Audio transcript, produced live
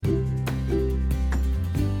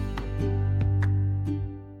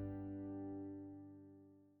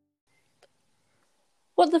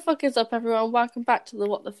What the fuck is up, everyone? Welcome back to the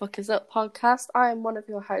What the Fuck Is Up podcast. I am one of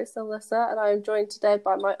your hosts, Alyssa, and I am joined today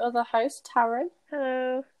by my other host, Taryn.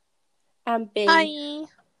 Hello. And B.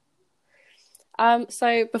 Hi.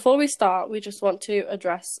 So before we start, we just want to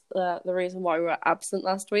address the reason why we were absent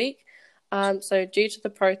last week. So due to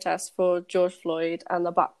the protests for George Floyd and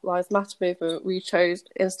the Black Lives Matter movement, we chose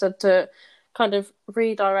instead to kind of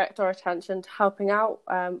redirect our attention to helping out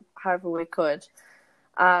however we could.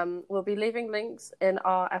 We'll be leaving links in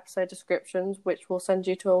our episode descriptions, which will send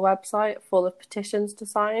you to a website for the petitions to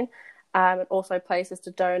sign, and also places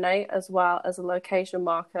to donate, as well as a location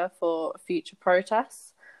marker for future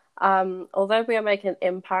protests. Although we are making an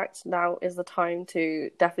impact, now is the time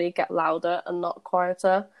to definitely get louder and not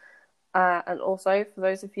quieter. And also, for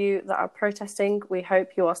those of you that are protesting, we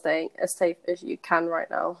hope you are staying as safe as you can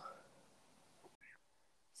right now.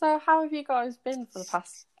 So how have you guys been for the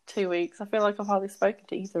past 2 weeks? I feel like I've hardly spoken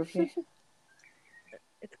to either of you.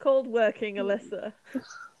 It's called working, Alyssa.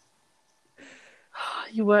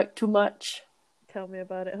 You work too much. Tell me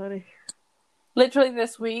about it, honey. Literally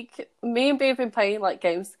this week, me and B have been playing like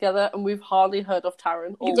games together, and we've hardly heard of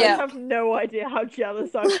Taryn. You guys have no idea how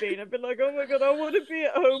jealous I've been. I've been like, oh my god, I want to be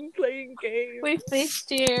at home playing games. We've missed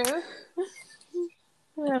you.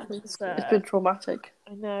 Yeah, it's been traumatic.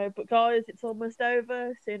 I know, but guys, it's almost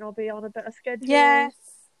over. Soon I'll be on a better schedule. Yes.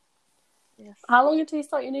 How long until you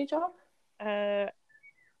start your new job? 3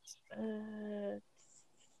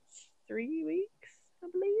 weeks, I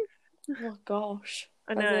believe. Oh gosh.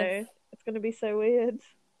 I know. It's going to be so weird.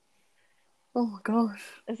 Oh my gosh.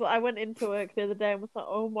 It's like I went into work the other day and was like,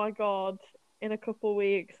 oh my god, in a couple of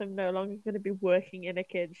weeks I'm no longer going to be working in a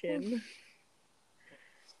kitchen.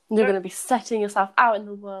 You're going to be setting yourself out in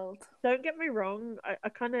the world. Don't get me wrong, I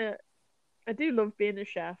do love being a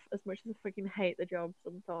chef as much as I freaking hate the job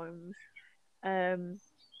sometimes. I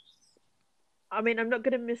mean, I'm not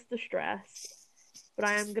going to miss the stress, but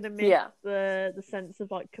I am going to miss the sense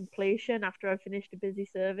of like completion after I've finished a busy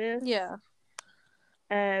service. Yeah.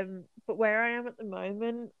 But where I am at the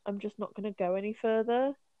moment, I'm just not going to go any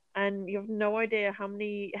further. And you have no idea how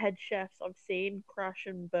many head chefs I've seen crash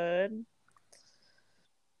and burn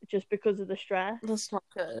just because of the stress. That's not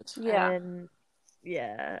good. And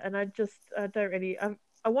I don't really.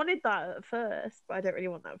 I wanted that at first, but I don't really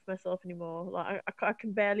want that for myself anymore. Like I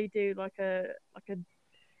can barely do like a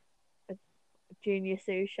junior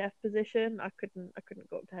sous chef position. I couldn't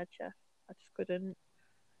go up to head chef. I just couldn't.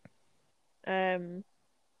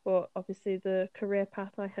 But obviously the career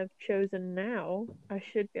path I have chosen now, I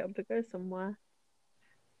should be able to go somewhere.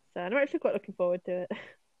 So I'm actually quite looking forward to it.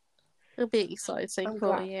 It'll be exciting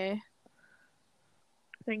for you.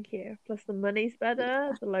 Thank you. Plus the money's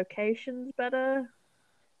better, the location's better.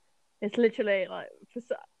 It's literally like,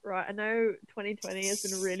 right, I know 2020 has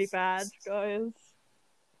been really bad, guys.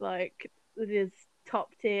 Like, it is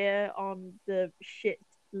top tier on the shit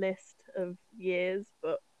list of years,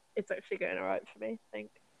 but it's actually going alright for me, I think.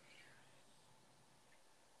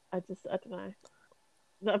 I don't know.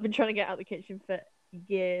 I've been trying to get out of the kitchen for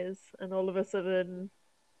years, and all of a sudden,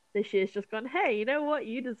 this year's just gone, hey, you know what?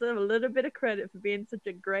 You deserve a little bit of credit for being such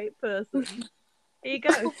a great person. Here you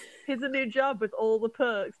go. Here's a new job with all the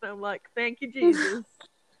perks. And I'm like, thank you, Jesus.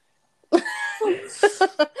 Oh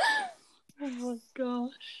my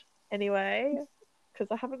gosh. Anyway,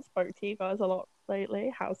 because I haven't spoke to you guys a lot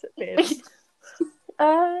lately, how's it been?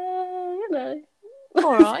 You know.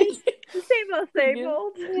 Alright. Same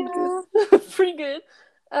old. Yeah. Pretty good.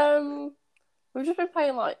 We've just been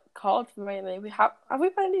playing like cards mainly. Have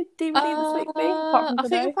we played any DVD this week, B? Apart from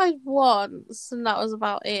today? I think I played once, and that was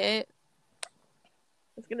about it.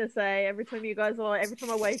 I was gonna say, every time I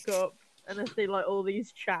wake up and I see like all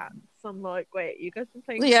these chats, I'm like, wait, you guys been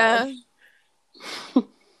playing cards?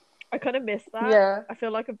 I kind of miss that. Yeah. I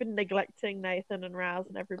feel like I've been neglecting Nathan and Raz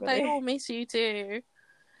and everybody. They all miss you too.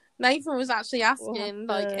 Nathan was actually asking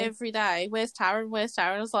every day, "Where's Taryn? Where's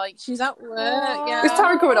Taryn?" I was like, "She's at work." Yeah. Is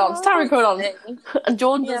Taryn coming on? And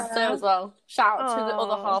Jordan does the same as well. Shout out to the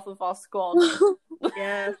other half of our squad.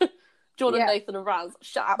 Yes. Jordan, Nathan, and Raz.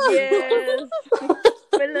 Shout out. Yes.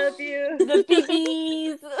 We love you. The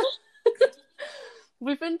babies.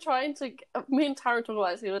 We've been trying to. Me and Taryn talked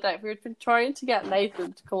about this the other day. We've been trying to get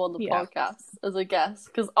Nathan to come on the podcast as a guest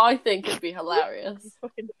because I think it'd be hilarious. It's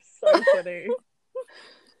fucking so funny.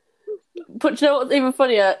 But you know what's even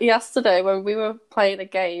funnier? Yesterday when we were playing a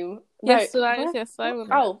game. Yesterday.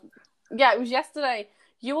 Oh, yeah, it was yesterday.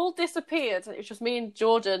 You all disappeared. It was just me and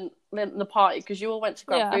Jordan in the party because you all went to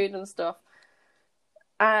grab food and stuff.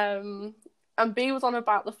 And B was on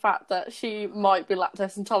about the fact that she might be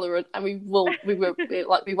lactose intolerant, and we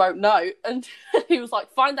won't know. And he was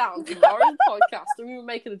like, find out on tomorrow's podcast. And we were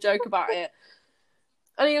making a joke about it.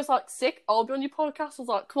 And he was like, sick, I'll be on your podcast. I was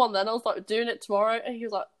like, come on then. I was like, doing it tomorrow. And he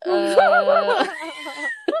was like,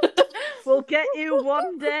 We'll get you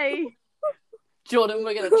one day. Jordan,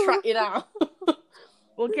 we're going to track you down.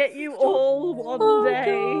 We'll get you all one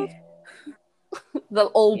day. They'll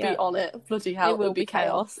all be on it. Bloody hell, it will be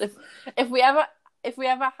chaos. If we ever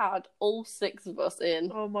had all 6 of us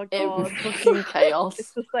in, oh my god, it would be fucking chaos.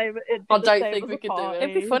 It's the same. I don't think we could do it.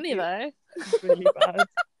 It'd be funny though. It's really bad.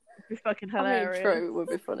 It'd be fucking hilarious. I mean, true, it would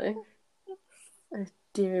be funny. Oh,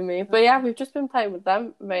 dear me. But yeah, we've just been playing with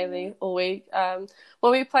them mainly all week.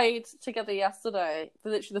 When we played together yesterday,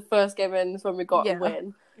 literally the first game in is when we got a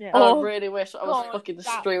win. Yeah. And I really wish I was fucking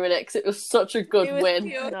streaming it because it was such a good win.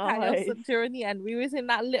 Nice. During the end, we was in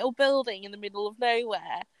that little building in the middle of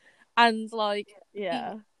nowhere, and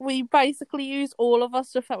we basically used all of our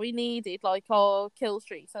stuff that we needed, like our kill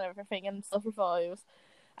streaks and everything, and self revives.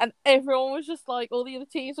 And everyone was just like, all the other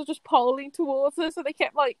teams were just polling towards us, so they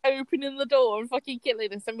kept like opening the door and fucking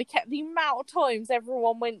killing us. And we kept the amount of times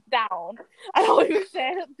everyone went down, and I was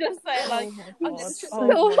there, just there, like,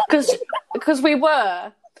 because we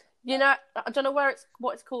were. You know, I don't know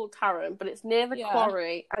what it's called, Taryn, but it's near the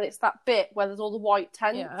quarry, and it's that bit where there's all the white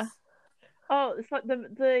tents. Yeah. Oh, it's like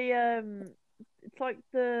the it's like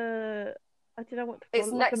the, I don't know what to call it.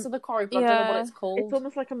 It's next to the quarry, but I don't know what it's called. It's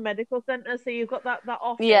almost like a medical centre, so you've got that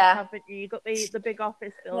office, haven't you? You've got the big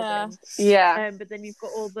office building. Yeah. But then you've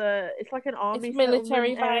got all it's like an army it's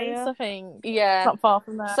military base, I think. Yeah. It's not far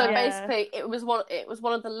from there. So basically, it was one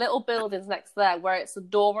of the little buildings next there where it's a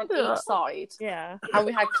door on each side. Yeah. And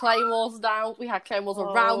we had claymores down, we had claymores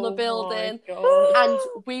around the building, and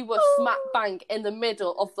we were smack bang in the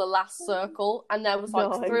middle of the last circle, and there was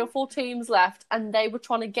like 3 or 4 teams left, and they were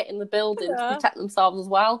trying to get in the building to protect themselves as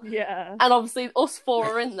well. Yeah. And obviously us 4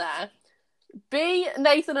 are in there. B,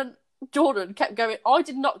 Nathan and Jordan kept going. I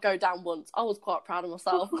did not go down once. I was quite proud of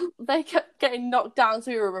myself. They kept getting knocked down,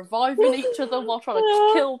 so we were reviving each other while trying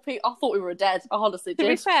to kill people. I thought we were dead. I honestly did. To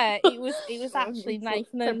be fair, it was actually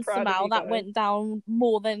Nathan and Samal that went down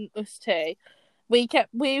more than us 2. We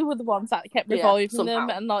were the ones that kept reviving them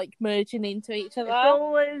and like merging into each other. It's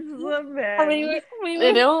always the men. I mean, we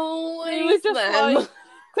were just them. Like,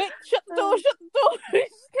 quick, shut the door. We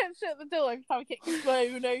just kept shut the door every time we kept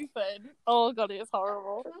blown open. Oh god, it was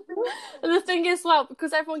horrible. And the thing is, well,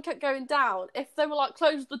 because everyone kept going down, if they were like,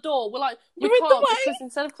 close the door, we're like, we can't, because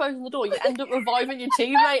instead of closing the door, you end up reviving your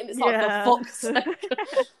teammate, and it's like, for fuck's sake.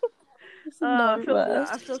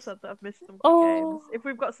 I feel sad that I've missed some good games. If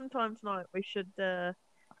we've got some time tonight, we should have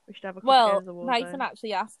a couple games of Warzone. Nathan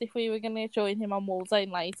actually asked if we were going to join him on Warzone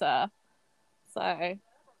later, so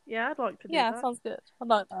yeah, I'd like to do that. Yeah, sounds good. I'd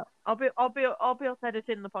like that. I'll be off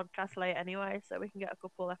editing the podcast late anyway, so we can get a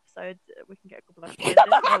couple episodes. We can get a couple episodes.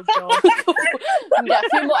 Oh god, we can get a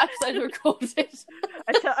few more episodes recorded.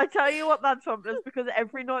 I tell you what, that's from, just because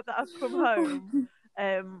every night that I've come home,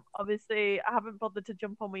 obviously I haven't bothered to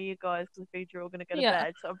jump on with you guys because I figured you're all going to go to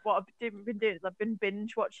bed. So what I've been doing is I've been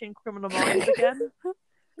binge watching Criminal Minds again.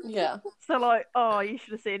 Yeah. So like, you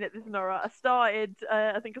should have seen it. This is not right.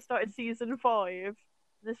 I think I started season 5.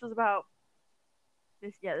 This was about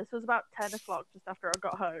 10 o'clock, just after I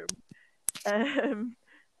got home.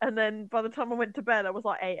 And then by the time I went to bed, I was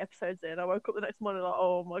like 8 episodes in. I woke up the next morning like,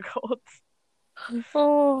 oh my god.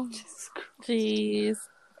 Oh, jeez.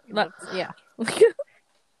 Yeah.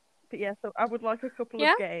 But yeah, so I would like a couple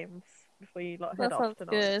of games before you like head off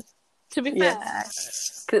tonight. Good. To be fair,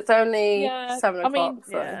 because it's only 7 o'clock.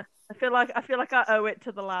 So. Yeah. I feel like I owe it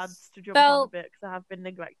to the lads to jump on a bit because I have been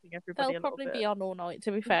neglecting everybody. They'll probably be on all night,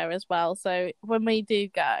 to be fair, as well. So when we do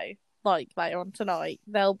go, like later on tonight,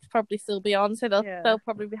 they'll probably still be on. So they'll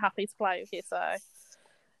probably be happy to play with you. So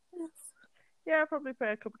yeah, I'll probably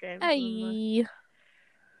play a couple games. Hey,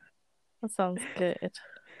 that sounds good.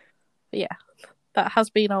 But yeah, that has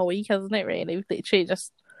been our week, hasn't it? Really, we've literally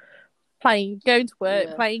just going to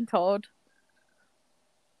work, playing COD.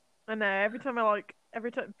 I know. Every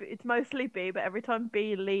time it's mostly B, but every time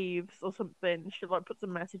B leaves or something, she'll like put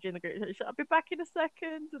some message in the group. I'll be back in a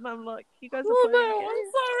second, and I'm like, you guys are playing.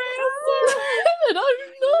 No, I'm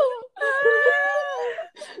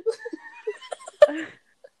sorry.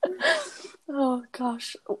 Oh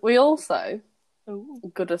gosh, we also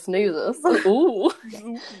goodness news us.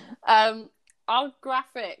 Our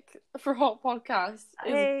graphic for our podcast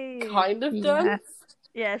is kind of done. Yes.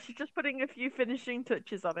 Yeah, she's just putting a few finishing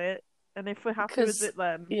touches on it. And if we're happy with it,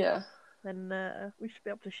 then then we should be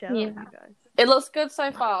able to share that with you guys. It looks good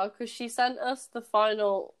so far because she sent us the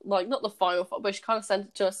final, like not the final, but she kind of sent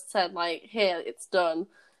it to us, said like, here, it's done.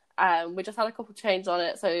 We just had a couple changes on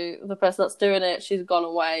it, so the person that's doing it, she's gone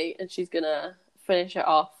away and she's gonna finish it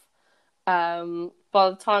off. By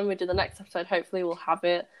the time we do the next episode, hopefully we'll have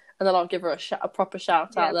it, and then I'll give her a proper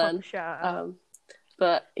shout out then.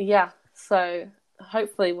 But yeah, so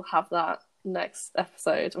hopefully we'll have that next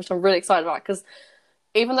episode, which I'm really excited about, because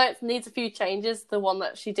even though it needs a few changes, the one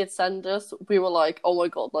that she did send us, we were like, oh my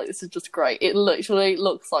god, like this is just great. It literally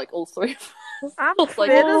looks like all three of us.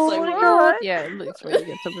 Yeah, it looks really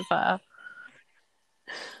good, to be fair.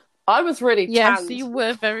 I was really tanned. Yes, you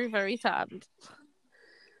were very, very tanned.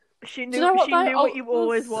 She knew, what you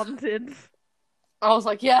always wanted. I was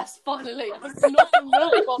like, yes, finally, nothing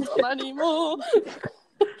really wants on anymore.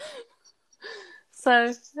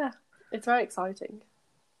 So, yeah, it's very exciting.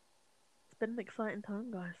 It's been an exciting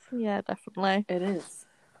time, guys. Yeah, definitely. It is.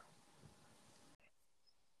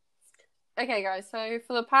 Okay, guys, so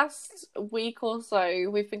for the past week or so,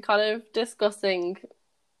 we've been kind of discussing,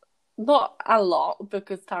 not a lot,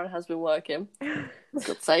 because Taryn has been working, for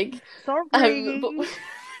God's sake. Sorry. But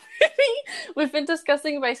we've been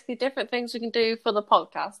discussing basically different things we can do for the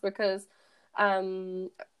podcast, because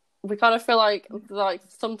we kind of feel like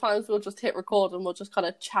sometimes we'll just hit record and we'll just kind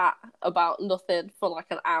of chat about nothing for like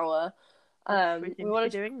an hour. We want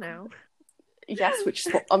to be doing now. Yes, which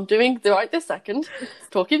is what I'm doing right this second,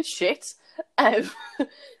 talking shit.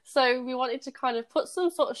 So we wanted to kind of put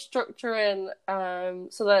some sort of structure in,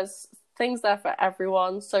 so there's things there for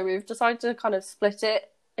everyone. So we've decided to kind of split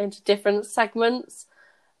it into different segments,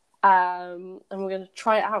 and we're going to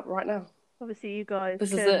try it out right now. Obviously, you guys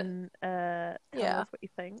can tell us what you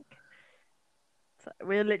think. So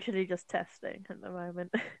we're literally just testing at the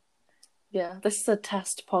moment. Yeah, this is a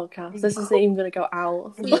test podcast. This isn't even going to go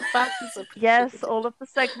out. Yes, all of the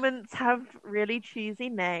segments have really cheesy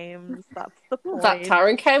names. That's the point. That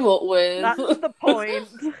Taryn came up with. That's the point.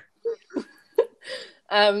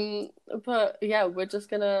 But yeah, we're just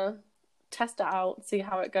going to test it out, see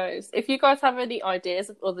how it goes. If you guys have any ideas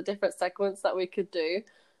of other different segments that we could do,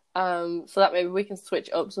 so that maybe we can switch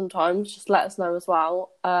up sometimes, just let us know as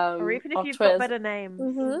well. Or even if you've got better names.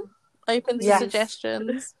 Mm-hmm. Open to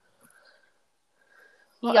suggestions.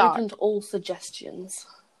 We're open to all suggestions.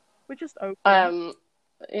 We're just open.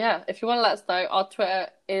 Yeah, if you want to let us know, our Twitter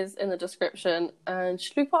is in the description. And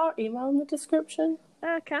should we put our email in the description?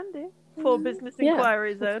 Can do. For business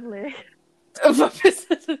inquiries only.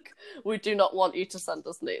 We do not want you to send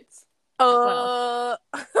us nudes. Sorry.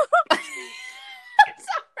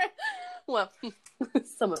 Well,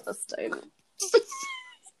 some of us don't.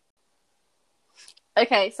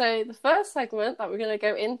 Okay, so the first segment that we're going to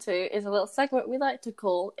go into is a little segment we like to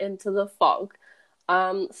call Into the Fog.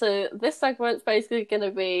 So this segment's basically going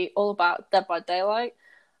to be all about Dead by Daylight.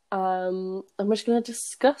 And we're just going to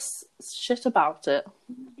discuss shit about it.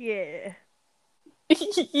 Yeah.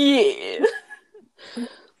 Yeah.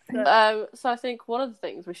 So I think one of the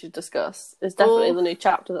things we should discuss is definitely the new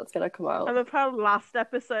chapter that's going to come out. I love how last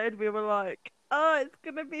episode we were like, oh, it's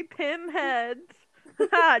going to be Pinhead.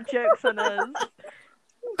 Jokes on us.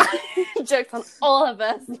 Jokes on all of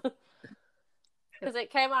us. Because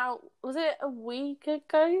it came out, was it a week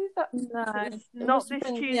ago? Not this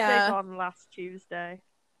Tuesday, on last Tuesday.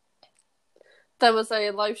 There was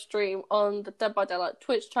a live stream on the Dead by Daylight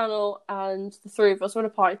Twitch channel, and the three of us were in a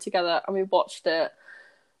party together, and we watched it.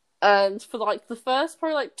 And for like the first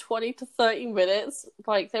probably like 20 to 30 minutes,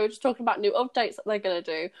 like they were just talking about new updates that they're going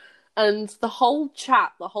to do. And the whole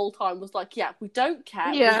chat the whole time was like, yeah, we don't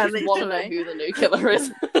care. Yeah, we just want to know who the new killer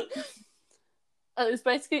is. And it was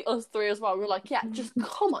basically us three as well. We were like, yeah, just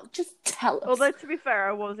come on, just tell us. Although, to be fair,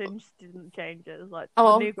 I was interested in changes. Like,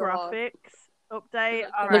 the new graphics update.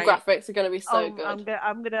 The graphics are going to be so good.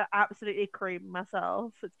 I'm going to absolutely cream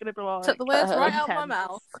myself. It's going to be like... Took the words right out of my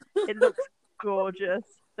mouth. It looks gorgeous.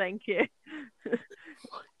 Thank you.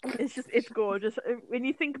 It's gorgeous. When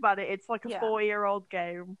you think about it, it's like a 4-year-old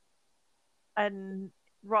game. And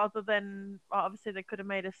rather than, obviously they could have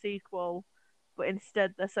made a sequel, but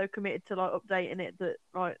instead they're so committed to like updating it that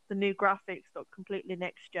like the new graphics look completely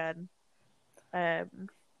next gen. I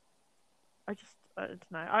don't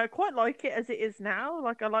know. I quite like it as it is now.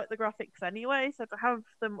 Like I like the graphics anyway, so to have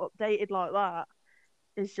them updated like that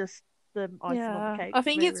is just the icing on the cake. I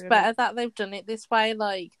think it's better that they've done it this way.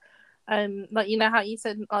 Like you know how you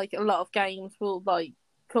said like a lot of games will like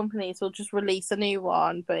companies will just release a new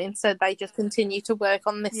one, but instead they just continue to work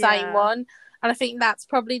on the same one. And I think that's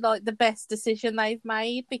probably like the best decision they've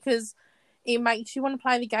made, because it makes you want to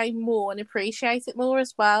play the game more and appreciate it more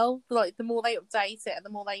as well. Like, the more they update it and the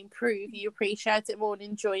more they improve, you appreciate it more and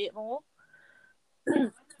enjoy it more.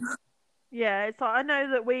 Yeah, it's like, I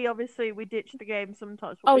know that we ditch the game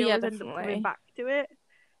sometimes, but we always end up coming back to it.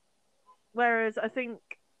 Whereas I think,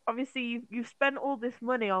 obviously, you've spent all this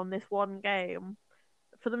money on this one game.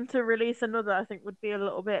 For them to release another, I think, would be a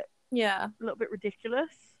little bit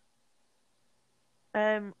ridiculous.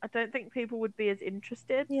 I don't think people would be as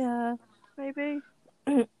interested. Yeah. Maybe.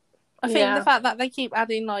 I think the fact that they keep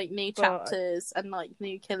adding, like, new chapters and, like,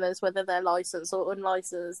 new killers, whether they're licensed or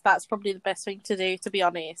unlicensed, that's probably the best thing to do, to be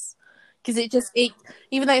honest. Because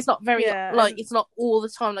even though it's not very, it's not all the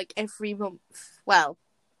time, like, every month. Well,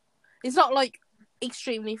 it's not, like,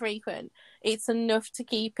 extremely frequent. It's enough to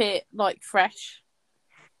keep it, like, fresh.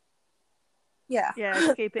 Yeah. Yeah,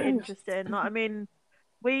 to keep it interesting. Like, I mean,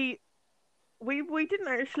 we didn't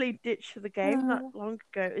actually ditch the game that long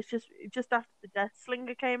ago. It's just after the Death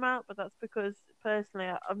Slinger came out, but that's because personally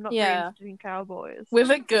I'm not very interested in cowboys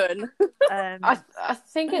with a gun. I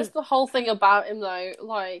think it's the whole thing about him though.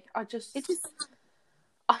 Like, I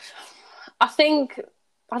think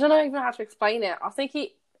I don't know even how to explain it. I think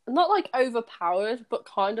he not like overpowered, but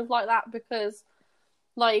kind of like that, because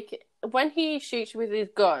like when he shoots with his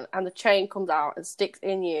gun and the chain comes out and sticks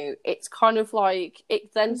in you, it's kind of like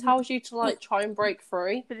it then tells you to like try and break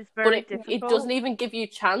free, but it's very difficult. It doesn't even give you a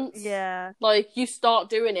chance. Yeah, like you start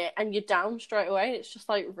doing it and you're down straight away. It's just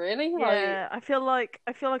like, really? Yeah, I feel like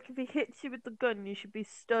if he hits you with the gun, you should be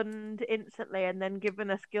stunned instantly and then given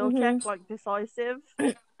a skill check, like decisive.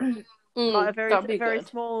 Like a very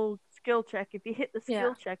small skill check. If you hit the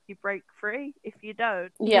skill check, you break free. If you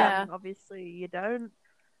don't, obviously you don't.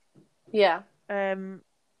 Yeah. But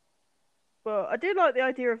I do like the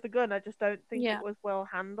idea of the gun. I just don't think it was well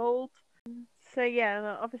handled. So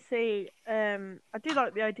yeah, obviously, I do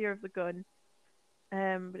like the idea of the gun.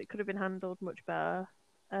 But it could have been handled much better.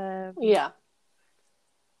 Yeah.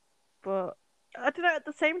 But I don't know. At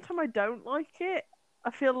the same time, I don't like it.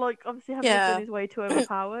 I feel like obviously having a gun is way too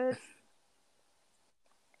overpowered.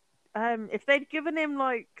 If they'd given him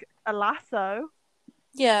like a lasso,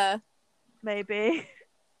 maybe.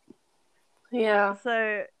 Yeah.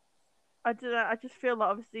 So I don't know. I just feel like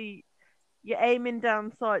obviously you're aiming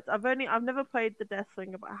down sights. I've never played the Death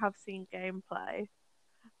Slinger, but I have seen gameplay.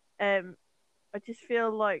 I just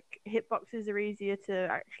feel like hitboxes are easier to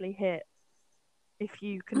actually hit if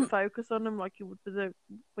you can focus on them, like you would with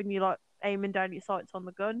when you like aiming down your sights on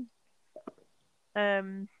the gun.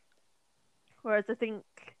 Whereas I don't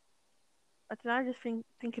know. I just think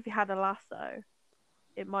if you had a lasso,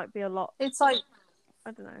 it might be a lot. It's like,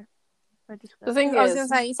 I don't know. The thing I was gonna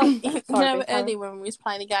say, it's like earlier when we was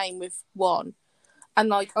playing a game with one, and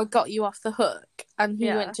like I got you off the hook, and he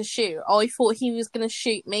went to shoot. I thought he was gonna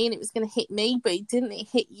shoot me, and it was gonna hit me, but he didn't. It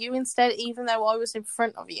hit you instead, even though I was in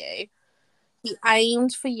front of you. He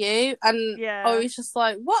aimed for you, and I was just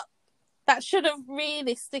like, "What? That should have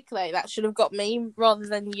that should have got me rather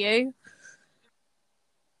than you."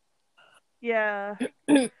 Yeah.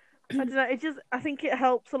 I don't know. I think it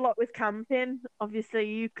helps a lot with camping. Obviously,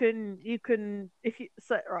 you can if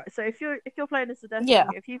you're playing as a Death Slinger,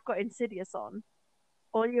 if you've got Insidious on,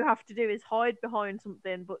 all you have to do is hide behind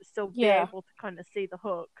something, but still be able to kind of see the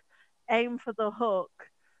hook. Aim for the hook,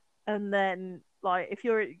 and then like if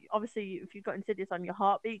you've got Insidious on, your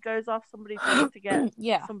heartbeat goes off. Somebody's going to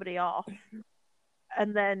get somebody off,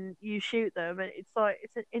 and then you shoot them, and it's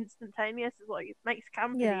an instantaneous. It's like it makes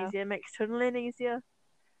camping easier, makes tunneling easier.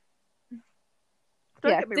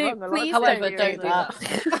 Don't get me wrong. Please don't do that.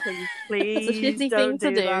 Please, it's a shitty thing to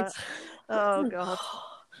do. That. Oh god.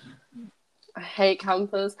 I hate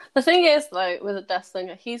campers. The thing is, though, with a Death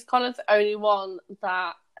Slinger, he's kind of the only one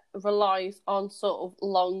that relies on sort of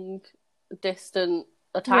long distant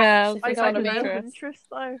attacks. I don't know Huntress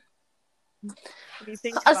though.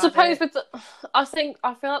 I suppose I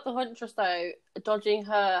feel like the Huntress though, dodging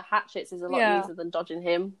her hatchets is a lot easier than dodging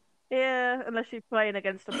him. Yeah, unless you're playing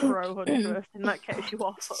against a pro Huntress. In that case, you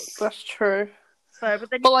are fucked. That's true. So, but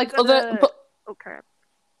then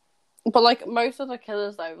but like most of the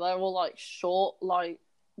killers though, they're all like short, like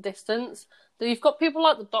distance. So you've got people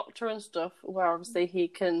like the Doctor and stuff, where obviously he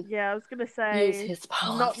can. Yeah, I was gonna say use his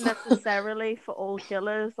powers. Not necessarily for all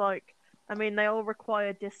killers. Like, I mean, they all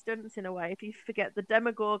require distance in a way. If you forget, the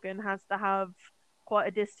Demogorgon has to have quite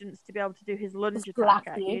a distance to be able to do his lunge attack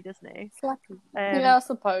at you, doesn't he? Yeah, I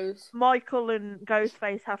suppose. Michael and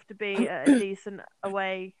Ghostface have to be at a decent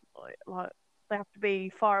away, like they have to be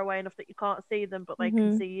far away enough that you can't see them, but they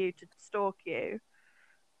can see you to stalk you.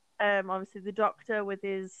 Obviously the Doctor with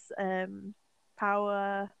his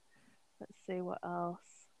power. Let's see what else.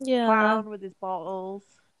 clown with his bottles.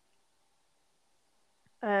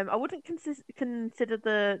 I wouldn't consider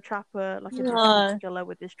the trapper like a difficult skiller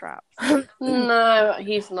with his traps. No,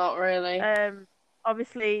 he's not really.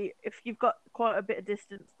 Obviously, if you've got quite a bit of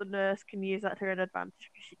distance, the nurse can use that to her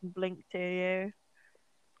advantage because she can blink to you.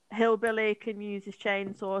 Hillbilly can use his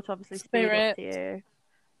chainsaw to obviously speed up to you.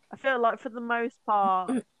 I feel like for the most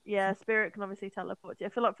part, Spirit can obviously teleport to you.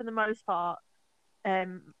 I feel like for the most part,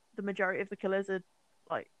 the majority of the killers are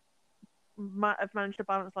like have managed to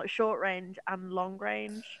balance like short range and long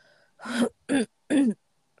range.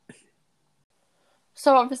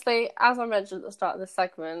 So obviously, as I mentioned at the start of this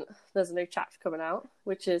segment, there's a new chapter coming out,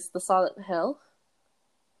 which is the Silent Hill.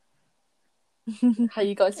 How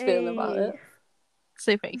you guys feeling about it?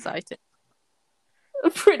 Super excited.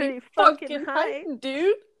 Pretty fucking hyped,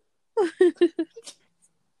 dude.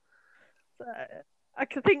 So, I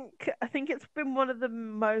think it's been one of the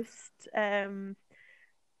most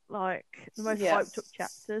hyped up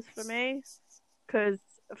chapters for me, because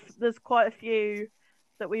there's quite a few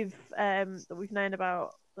that we've known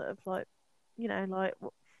about that have like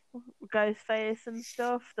Ghostface and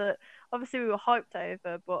stuff that obviously we were hyped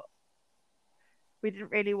over, but we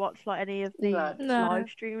didn't really watch like any of the live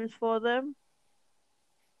streams for them.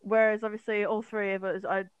 Whereas obviously all three of us,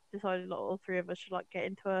 I decided like all three of us should like get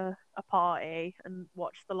into a party and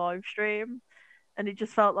watch the live stream. And it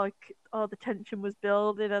just felt like, the tension was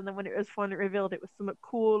building, and then when it was finally revealed, it was something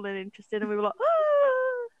cool and interesting, and we were like, ah!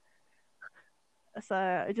 So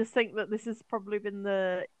I just think that this has probably been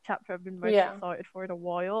the chapter I've been most excited for in a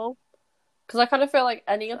while. Because I kind of feel like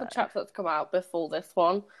any other chapter that's come out before this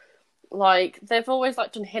one, like, they've always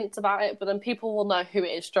like done hints about it, but then people will know who it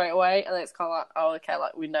is straight away, and then it's kind of like, oh, okay,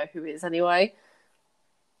 like, we know who it is anyway.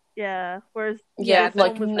 Yeah, whereas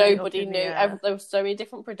like nobody knew. There were so many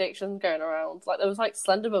different predictions going around. Like there was like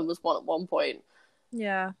Slenderman was one at one point.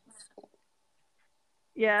 Yeah,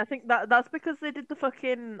 I think that's because they did the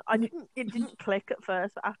fucking. It didn't click at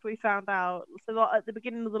first, but after we found out, so like at the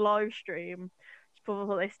beginning of the live stream,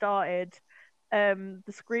 before they started, the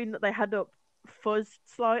screen that they had up fuzzed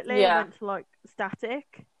slightly and went to like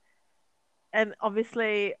static, and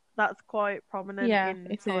obviously that's quite prominent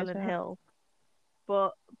in Silent Hill.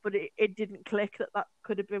 But it didn't click that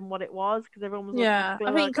could have been what it was, because everyone was I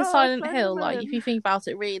think because Silent Hill, like if you think about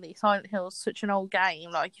it, really, Silent Hill is such an old game.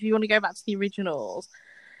 Like if you want to go back to the originals,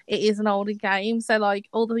 it is an older game. So like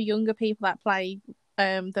all the younger people that play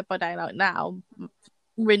Dead by Daylight now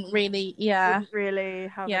wouldn't really have any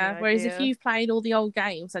whereas idea. if you've played all the old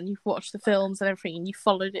games and you've watched the films and everything and you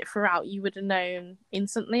followed it throughout, you would have known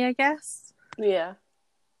instantly, I guess. Yeah,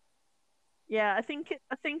 I think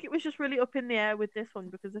it was just really up in the air with this one,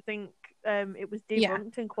 because I think it was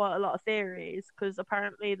debunked in quite a lot of theories, because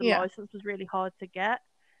apparently the license was really hard to get,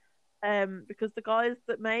 because the guys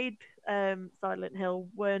that made Silent Hill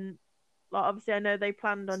weren't, like, obviously I know they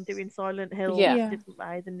planned on doing Silent Hill, didn't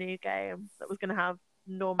they, the new game that was going to have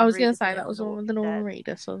Norman. I was going to say that was one of the Norman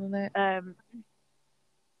Reedus, wasn't it?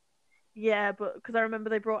 Yeah, but because I remember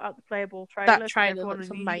they brought out the playable trailer. That trailer looks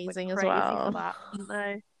amazing as well. For that, didn't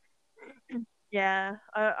they? Yeah,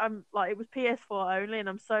 I'm like, it was PS4 only, and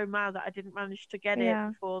I'm so mad that I didn't manage to get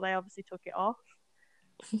it before they obviously took it off.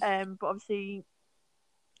 But obviously,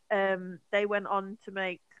 they went on to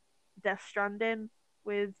make Death Stranding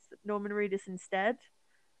with Norman Reedus instead.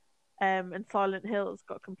 And Silent Hill's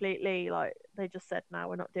got completely, like, they just said, no,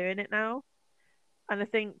 we're not doing it now. And I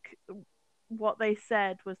think what they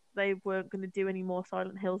said was they weren't going to do any more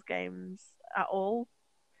Silent Hills games at all.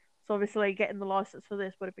 So obviously getting the license for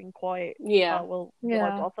this would have been quite, why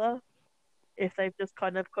bother if they've just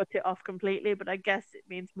kind of cut it off completely? But I guess it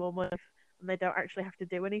means more money and they don't actually have to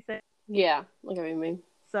do anything. Yeah, I get what you mean.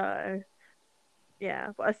 So,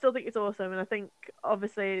 yeah, but I still think it's awesome, and I think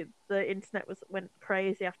obviously the internet went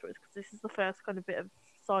crazy afterwards, because this is the first kind of bit of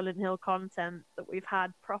Silent Hill content that we've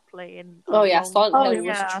had properly in. Silent Hill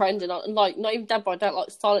was trending on, like, not even Dead by Daylight,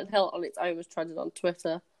 like Silent Hill on its own was trending on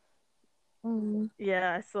Twitter.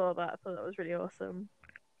 Yeah, I saw that. I thought that was really awesome.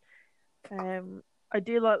 I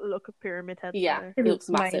do like the look of Pyramid Head. Yeah, it looks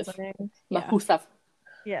massive. Massive.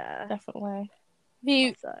 Yeah, definitely.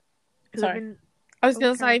 Sorry. I was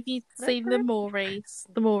going to say, have you seen the Mauries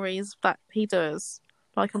that he does,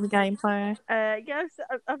 like on the gameplay? Yeah,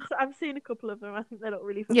 I've seen a couple of them. I think they look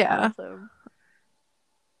really awesome.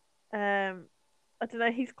 I don't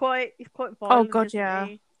know. He's quite violent. Oh God, yeah,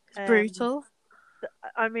 it's brutal.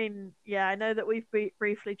 I mean, yeah, I know that we've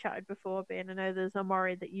briefly chatted before, and I know there's a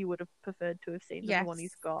Maury that you would have preferred to have seen than the one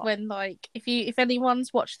he's got. When, like, if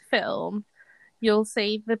anyone's watched the film, you'll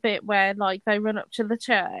see the bit where like they run up to the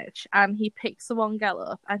church and he picks the one girl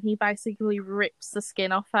up and he basically rips the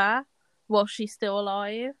skin off her while she's still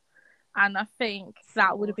alive. And I think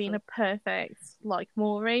that would have been a perfect like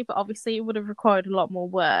Maury, but obviously it would have required a lot more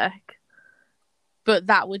work. But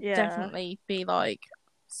that would definitely be like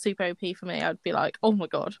super OP for me. I'd be like, oh my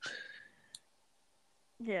god.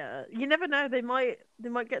 Yeah, you never know. They might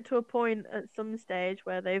get to a point at some stage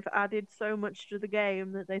where they've added so much to the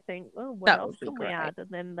game that they think, well, what else can we add? And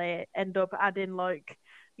then they end up adding like,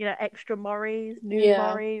 extra Morries, new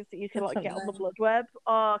Morries that you can like get on the Blood Web.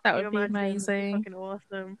 Oh, that can would you be imagine? amazing. Fucking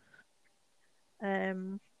awesome.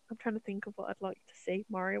 I'm trying to think of what I'd like to see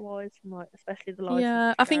Mario wise from like especially the licensed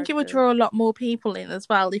characters. I think it would draw a lot more people in as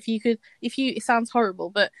well. It sounds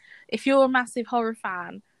horrible, but if you're a massive horror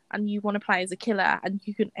fan and you want to play as a killer and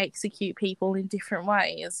you can execute people in different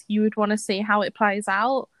ways, you would want to see how it plays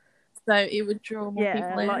out. So it would draw more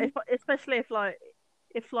people in. Like especially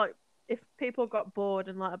if people got bored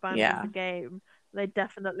and like abandoned the game, they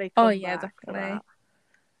definitely come back for that.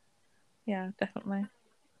 Yeah, definitely.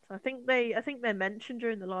 So I think they mentioned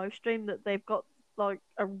during the live stream that they've got like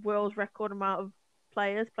a world record amount of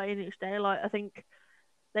players playing each day. Like I think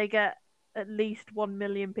they get at least 1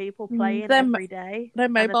 million people playing every day. Their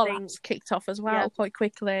mobile app's kicked off as well quite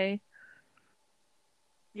quickly.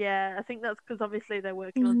 Yeah, I think that's because obviously they're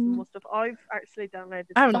working on some more stuff. I've actually downloaded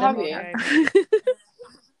the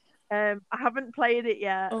game. I haven't played it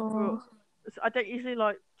yet. But I don't usually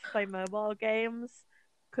like to play mobile games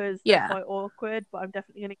because they're quite awkward, but I'm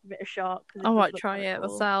definitely going to give it a shot. I might try it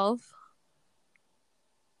myself.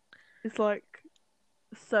 It's like,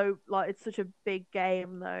 so, like, it's such a big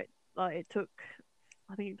game, though. Like, it took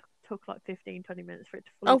like 15-20 minutes for it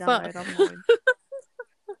to fully download online.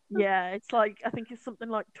 Yeah, it's like, I think it's something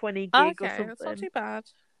like 20 gig or something. That's not too bad.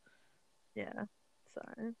 Yeah, so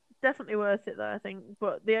definitely worth it though, I think.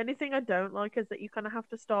 But the only thing I don't like is that you kind of have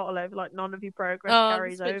to start all over, like none of your progress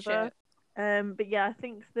carries over. But yeah, I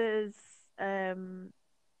think there's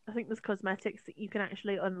cosmetics that you can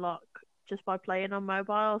actually unlock just by playing on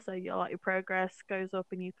mobile. So your progress goes up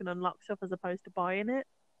and you can unlock stuff as opposed to buying it.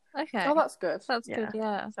 Okay. Oh, that's good. That's good.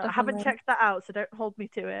 Yeah. So I haven't checked that out, so don't hold me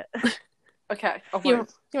to it. Okay. You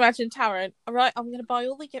imagine Taryn. All right, I'm gonna buy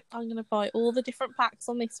all the different packs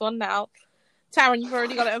on this one now. Taryn, you've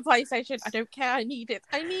already got it on PlayStation. I don't care. I need it.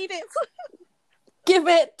 Give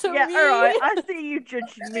it to me. Yeah, alright. I see you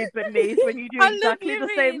judging me beneath when you do exactly the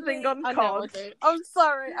same thing on COD. I'm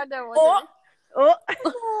sorry. I know I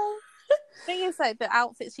do. Thing is, though, the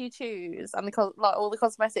outfits you choose and all the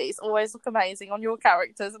cosmetics always look amazing on your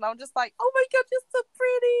characters, and I'm just like, oh my god, you're so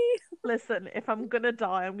pretty. Listen, if I'm gonna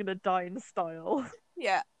die, I'm gonna die in style.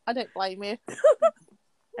 Yeah, I don't blame you.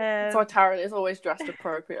 That's why Taryn is always dressed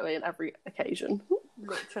appropriately in every occasion.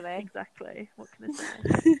 Literally, exactly. What can I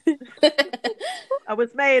say? I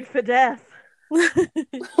was made for death. So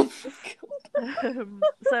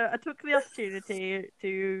I took the opportunity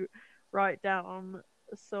to write down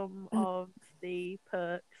some of the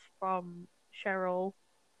perks from Cheryl,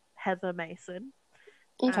 Heather Mason,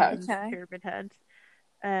 and Pyramid Head.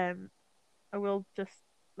 I will just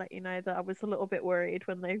let you know that I was a little bit worried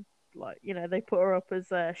when they put her up as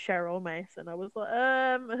Cheryl Mason. I was like,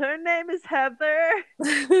 her name is Heather.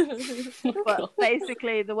 But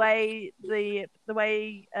basically, the way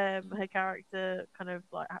her character kind of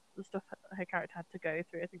like the stuff her character had to go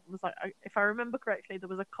through, I think it was like, if I remember correctly, there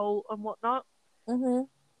was a cult and whatnot.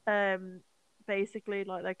 Basically,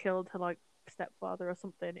 like they killed her like stepfather or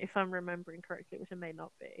something, if I'm remembering correctly, which it may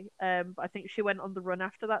not be. But I think she went on the run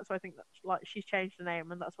after that, so I think that like she's changed the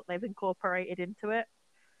name and that's what they've incorporated into it.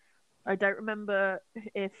 I don't remember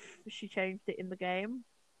if she changed it in the game.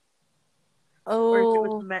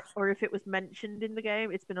 Or if it was mentioned in the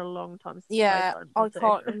game. It's been a long time since I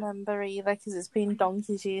can't remember either because it's been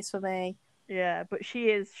donkey's years for me. Yeah, but she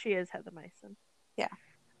is Heather Mason. Yeah.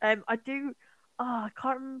 I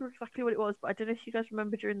can't remember exactly what it was, but I don't know if you guys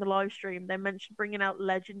remember during the live stream they mentioned bringing out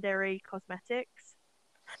legendary cosmetics.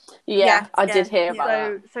 Yeah, I did hear about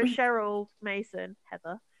that. So Cheryl Mason,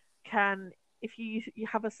 Heather, if you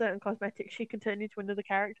have a certain cosmetic, she can turn into another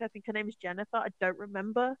character. I think her name is Jennifer. I don't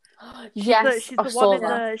remember. Yes, she's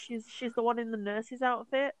the one in the nurse's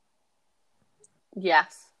outfit.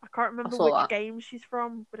 Yes, I can't remember which game she's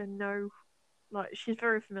from, but I know she's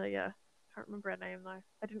very familiar. I can't remember her name though.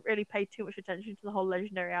 I didn't really pay too much attention to the whole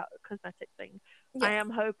legendary cosmetic thing. Yeah. I am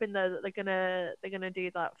hoping though that they're gonna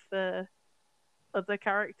do that for other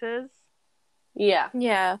characters. Yeah.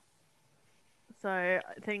 Yeah. So I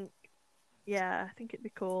think it'd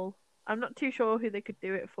be cool. I'm not too sure who they could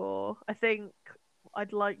do it for. I think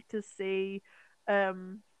I'd like to see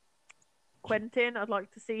Quentin. I'd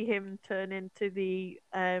like to see him turn into the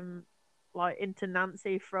into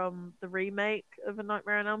Nancy from the remake of A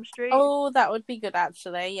Nightmare on Elm Street. Oh, that would be good,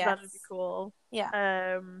 actually. Yes, that would be cool. Yeah.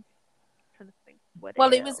 Trying to think.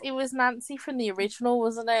 Well, it was Nancy from the original,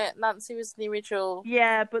 wasn't it? Nancy was the original.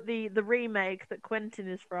 Yeah, but the remake that Quentin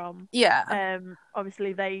is from. Yeah.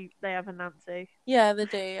 Obviously they have a Nancy. Yeah, they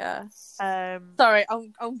do. Yeah. Sorry,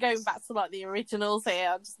 I'm going back to like the originals here.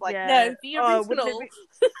 I'm just like, no, the original.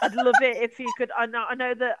 I'd love it if you could. I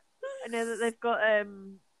know that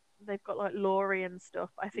they've got like Laurie and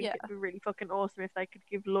stuff. I think it'd be really fucking awesome if they could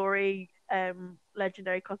give Laurie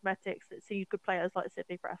legendary cosmetics so you could play as like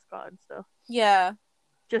Sidney Prescott and stuff. Yeah.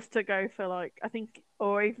 Just to go for like, I think,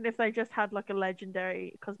 or even if they just had like a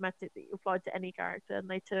legendary cosmetic that you applied to any character and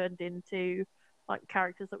they turned into like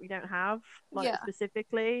characters that we don't have, like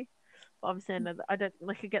specifically. But obviously, I don't think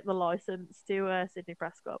they could get the license to Sidney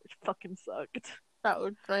Prescott, which fucking sucked. That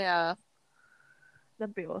would, yeah.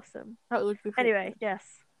 That'd be awesome. That would be. Anyway, yes,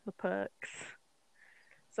 the perks.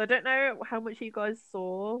 So I don't know how much you guys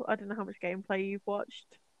saw. I don't know how much gameplay you've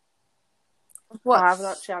watched. I haven't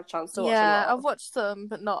actually had a chance to watch a lot. Yeah, I've watched some,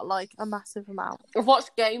 but not like a massive amount. I've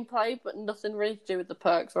watched gameplay, but nothing really to do with the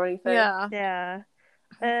perks or anything. Yeah.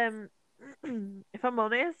 If I'm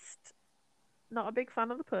honest, not a big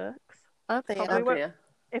fan of the perks. Okay.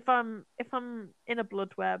 If I'm in a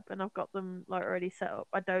blood web and I've got them like already set up,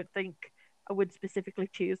 I don't think I would specifically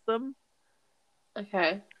choose them.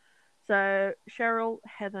 Okay. So Cheryl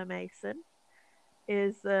Heather Mason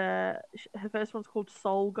is her first one's called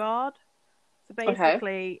Soul Guard. So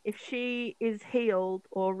basically, if she is healed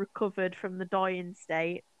or recovered from the dying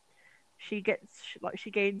state, she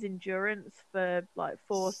gains endurance for like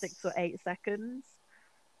 4, 6, or 8 seconds.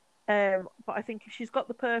 But I think if she's got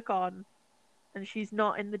the perk on and she's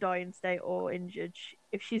not in the dying state or injured,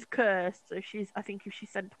 if she's cursed, if she's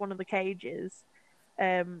sent to one of the cages,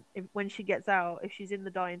 when she gets out, if she's in the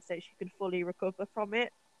dying state, she can fully recover from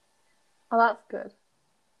it. Oh, that's good.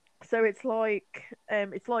 So it's like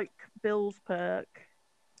Bill's perk,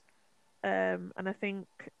 and I think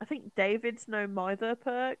David's no Mither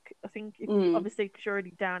perk. I think obviously because you're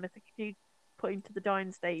already down, I think if you put into the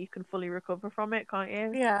dying state, you can fully recover from it, can't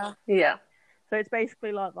you? Yeah. Yeah. So it's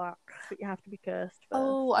basically like that, but you have to be cursed first.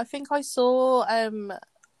 Oh, I think I saw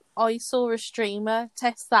a streamer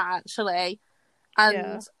test that actually,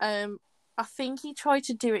 and I think he tried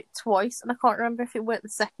to do it twice, and I can't remember if it worked the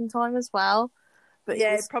second time as well. But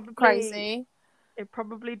yeah, it's probably crazy. It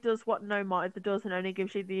probably does what no Mither does, and only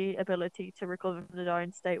gives you the ability to recover from the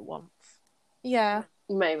dying state once. Yeah,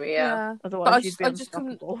 maybe. Yeah. Otherwise, you'd be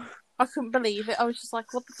unstoppable. I couldn't believe it. I was just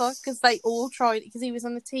like, what the fuck? Because they all tried it, because he was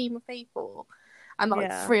on a team of people. And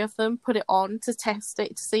like 3 of them put it on to test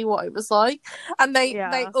it to see what it was like, and they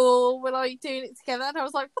all were like doing it together, and I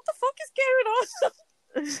was like, "What the fuck is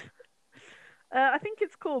going on?" I think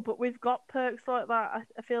it's cool, but we've got perks like that.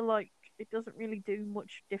 I feel like it doesn't really do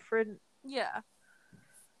much different. Yeah.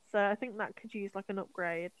 So I think that could use like an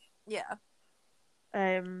upgrade. Yeah.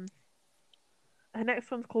 Her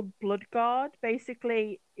next one's called Blood Guard.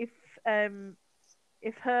 Basically, if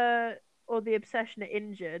her or the Obsession are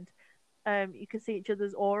injured, you can see each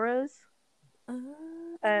other's auras.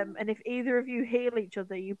 And if either of you heal each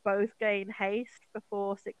other, you both gain haste for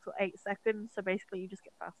 4, 6, or 8 seconds. So basically, you just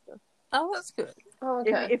get faster. Oh, that's good. Oh,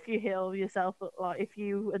 okay. If you heal yourself, like if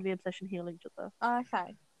you and the Obsession heal each other.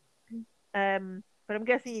 Okay. But I'm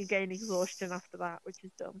guessing you gain exhaustion after that, which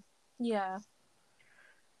is dumb. Yeah.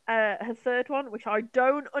 Her third one, which I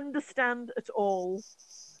don't understand at all,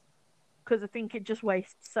 because I think it just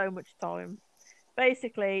wastes so much time.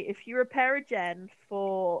 Basically, if you repair a gen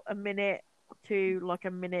for a minute to like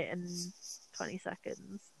a minute and 20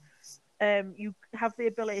 seconds, you have the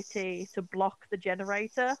ability to block the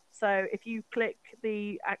generator. So if you click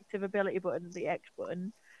the active ability button, the X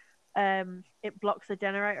button, it blocks the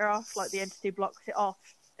generator off, like the entity blocks it off,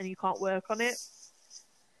 and you can't work on it.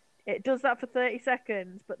 It does that for 30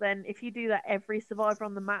 seconds, but then if you do that, every survivor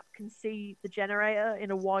on the map can see the generator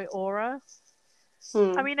in a white aura.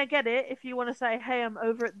 I mean, I get it. If you want to say, hey, I'm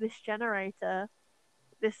over at this generator,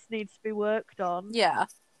 this needs to be worked on. Yeah.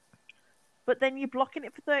 But then you're blocking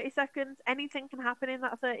it for 30 seconds. Anything can happen in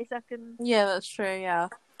that 30 seconds. Yeah, that's true, yeah.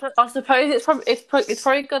 But I suppose it's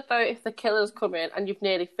probably good, though, if the killer's come in and you've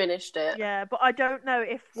nearly finished it. Yeah, but I don't know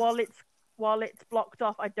if while it's blocked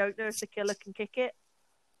off, I don't know if the killer can kick it.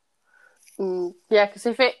 Yeah, because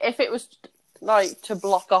if it was like to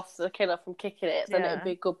block off the killer from kicking it, then it would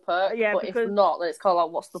be a good perk. Yeah, but if not, then it's kind of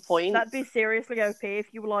like, what's the point? That'd be seriously OP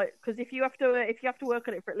if you were like, because if you have to work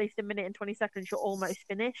on it for at least a minute and 20 seconds, you're almost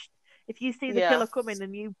finished. If you see the killer coming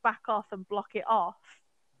and you back off and block it off,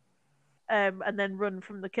 and then run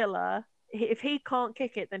from the killer. If he can't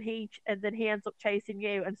kick it, then he ends up chasing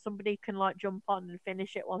you, and somebody can like jump on and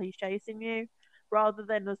finish it while he's chasing you, rather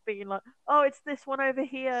than us being like, oh, it's this one over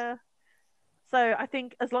here. So I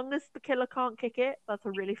think as long as the killer can't kick it, that's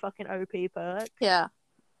a really fucking OP perk. Yeah.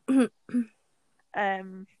 But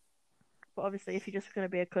obviously, if you're just going to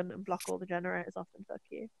be a cunt and block all the generators off, then fuck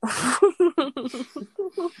you.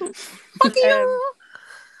 Fuck you!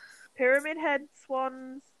 Pyramid Head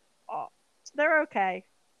Swans, they're okay.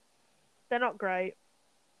 They're not great.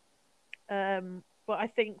 But I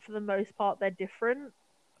think for the most part, they're different.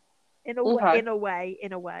 In a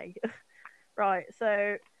way. Right,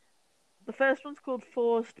 so the first one's called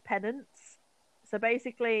Forced Penance. So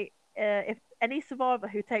basically, if any survivor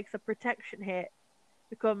who takes a protection hit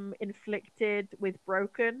become inflicted with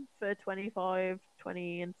broken for 25,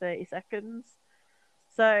 20, and 30 seconds.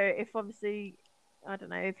 So if obviously, I don't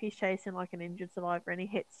know, if he's chasing like an injured survivor and he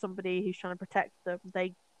hits somebody who's trying to protect them,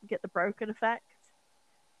 they get the broken effect.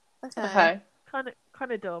 Okay. Kind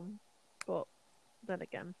of dumb, but then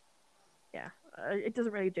again, yeah, it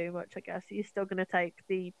doesn't really do much, I guess. You're still going to take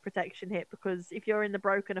the protection hit because if you're in the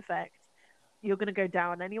broken effect, you're going to go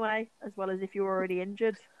down anyway, as well as if you're already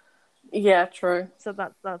injured. Yeah, true. So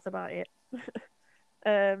that's about it.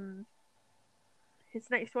 His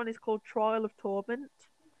next one is called Trial of Torment.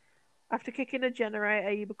 After kicking a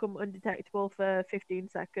generator, you become undetectable for 15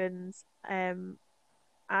 seconds. And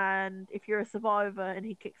if you're a survivor and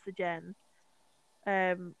he kicks the gen,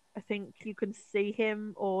 I think you can see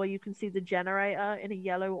him or you can see the generator in a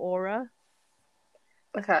yellow aura.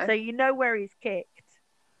 Okay. So you know where he's kicked,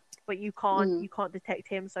 but you can't detect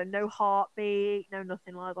him. So no heartbeat, no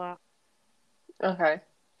nothing like that. Okay.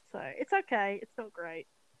 So it's okay. It's not great.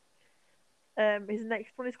 His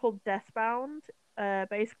next one is called Deathbound.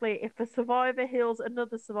 Basically, if a survivor heals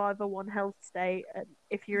another survivor 1 health state,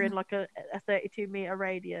 if you're in like a 32-meter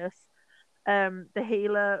radius, the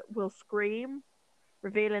healer will scream,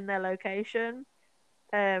 revealing their location.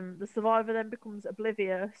 The survivor then becomes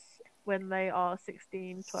oblivious when they are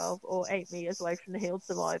 16, 12, or 8 meters away from the healed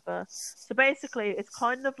survivor. So basically, it's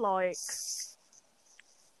kind of like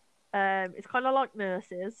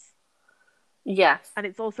nurses. Yes. And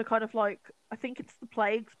it's also kind of like, I think it's the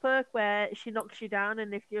Plagues perk where she knocks you down,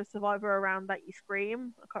 and if you're a survivor around that, you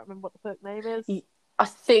scream. I can't remember what the perk name is. I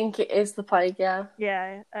think it is the Plague, yeah.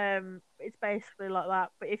 Yeah, it's basically like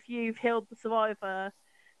that. But if you've healed the survivor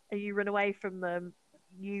and you run away from them,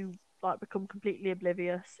 you like become completely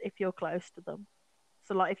oblivious if you're close to them.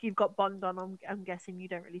 So like if you've got Bond on, I'm guessing you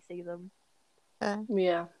don't really see them.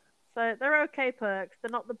 Yeah. So they're okay perks.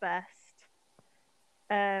 They're not the best.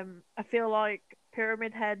 I feel like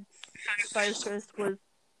Pyramid Head's focus was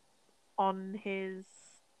on his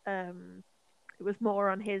it was more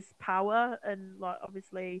on his power and like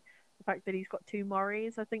obviously the fact that he's got 2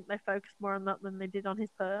 Moris. I think they focused more on that than they did on his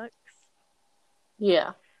perks.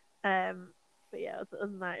 Yeah. But yeah, other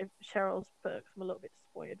than that, Cheryl's perks I'm a little bit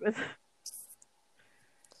disappointed with.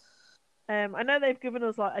 I know they've given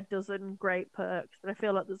us like a dozen great perks, but I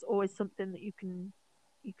feel like there's always something that you can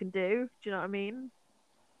do. Do you know what I mean?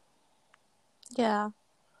 Yeah.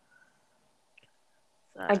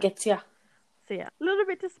 So, I get ya. So yeah, a little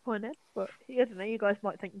bit disappointed, but I don't know, you guys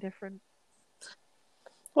might think different.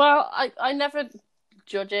 Well, I never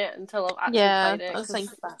judge it until I've actually played it. I was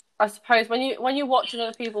thinking that. I suppose when you're watching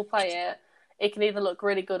other people play it, it can either look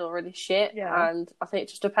really good or really shit. Yeah. And I think it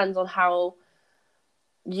just depends on how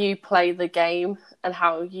you play the game and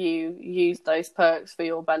how you use those perks for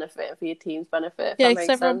your benefit and for your team's benefit. Yeah, because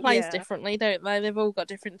everyone plays differently, don't they? They've all got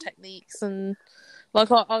different techniques and like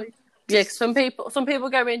yeah, some people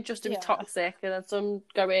go in just to be toxic, and then some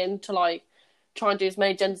go in to like try and do as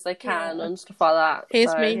many gens as they can and stuff like that.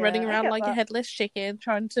 Here's me running around like a headless chicken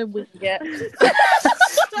trying to wing it.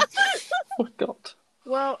 Oh God.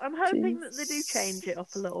 Well, I'm hoping that they do change it up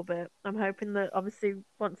a little bit. I'm hoping that obviously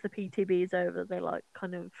once the PTB is over, they like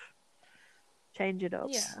kind of change it up.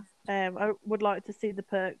 Yeah. I would like to see the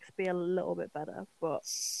perks be a little bit better, but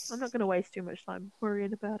I'm not going to waste too much time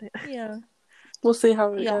worrying about it. Yeah. We'll see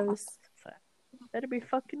how it goes. So, better be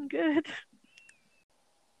fucking good.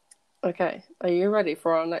 Okay, are you ready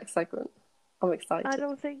for our next segment? I'm excited. I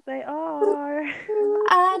don't think they are.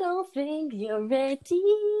 I don't think you're ready.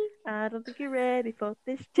 I don't think you're ready for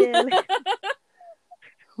this jelly.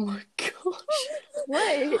 Oh my gosh.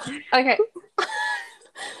 Wait. Okay.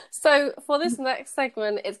 So for this next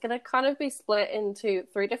segment, it's going to kind of be split into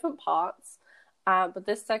 3 different parts. But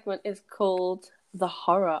this segment is called The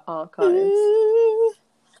Horror Archives.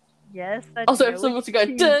 Yes. Also, if someone to go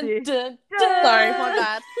dun, dun, dun. Sorry, my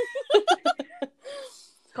bad.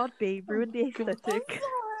 God, B, ruined the aesthetic.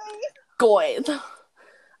 going.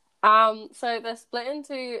 So they're split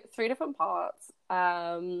into 3 different parts.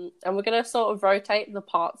 And we're going to sort of rotate the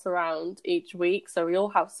parts around each week. So we all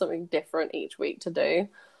have something different each week to do.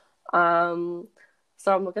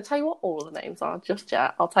 So I'm not going to tell you what all the names are just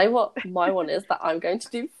yet. I'll tell you what my one is that I'm going to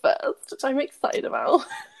do first, which I'm excited about.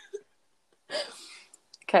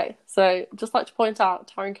 Okay, so just like to point out,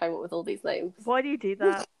 Taryn came up with all these names. Why do you do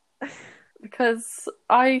that? Because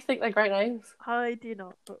I think they're great names. I do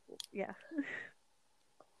not, but yeah.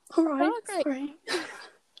 All right, great.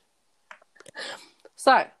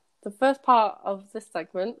 So, the first part of this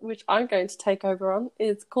segment, which I'm going to take over on,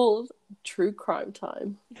 is called True Crime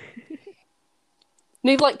Time.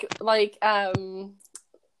 Need like I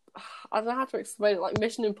don't know how to explain it, like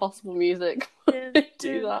Mission Impossible music.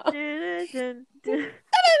 Do that.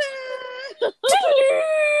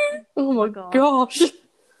 Oh my gosh.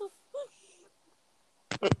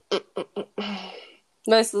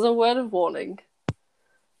 No, this is a word of warning.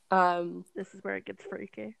 This is where it gets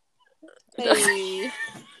freaky. Hey.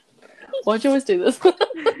 Why'd you always do this?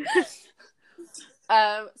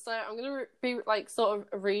 So I'm gonna be like sort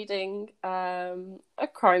of reading a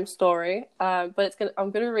crime story, but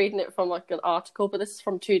I'm gonna be reading it from like an article, but this is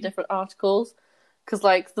from 2 different articles because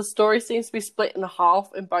like the story seems to be split in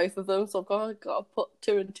half in both of them, so I've got to put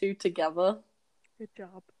 2 and 2 together. Good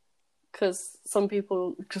job. Because some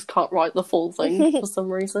people just can't write the full thing for some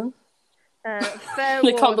reason. Fair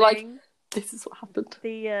they warning. Can't be like, this is what happened.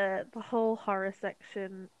 The whole horror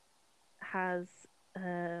section has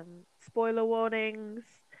spoiler warnings,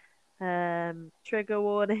 trigger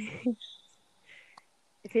warnings.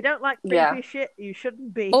 If you don't like creepy shit, you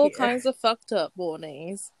shouldn't be all here. kinds of fucked up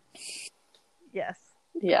warnings. Yes.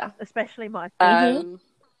 Yeah. Especially my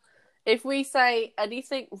if we say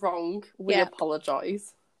anything wrong, we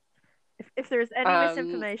apologise. If there is any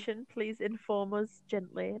misinformation, please inform us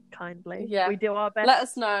gently and kindly. Yeah. We do our best. Let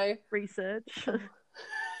us know. Research.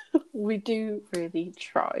 We do really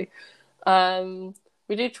try.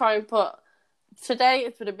 We do try and put... Today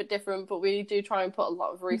it's been a bit different, but we do try and put a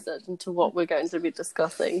lot of research into what we're going to be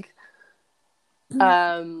discussing.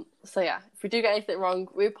 So yeah, if we do get anything wrong,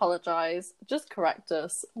 we apologise. Just correct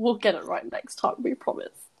us. We'll get it right next time, we promise.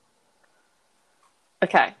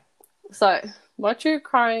 Okay, so my true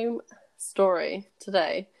crime story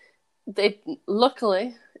today,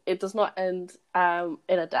 luckily it does not end in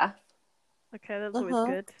a death. Okay, that's always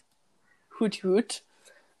good. Hoot hoot.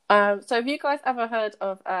 So have you guys ever heard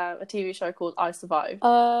of a TV show called I Survived?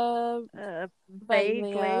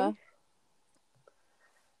 Vaguely.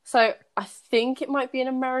 So I think it might be an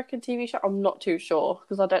American TV show. I'm not too sure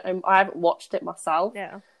because I don't know. I haven't watched it myself.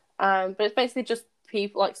 Yeah. But it's basically just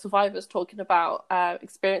people, like survivors, talking about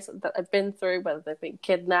experiences that they've been through, whether they've been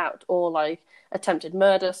kidnapped or like attempted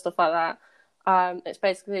murder, stuff like that. It's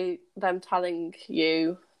basically them telling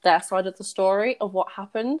you their side of the story of what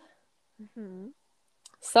happened. Mm-hmm.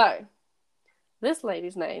 So, this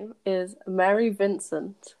lady's name is Mary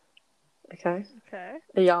Vincent. Okay? Okay.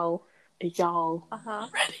 Are y'all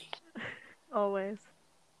ready? Always.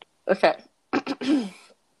 Okay.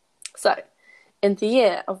 So, in the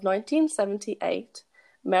year of 1978,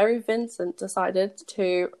 Mary Vincent decided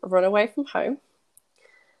to run away from home.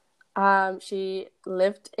 She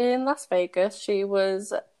lived in Las Vegas. She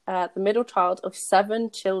was the middle child of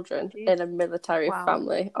 7 children in a military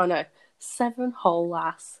family. I know. 7 whole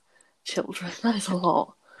ass children. That is a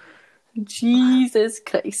lot. Jesus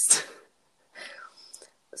Christ.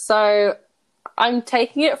 So, I'm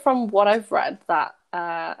taking it from what I've read that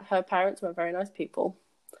her parents were very nice people.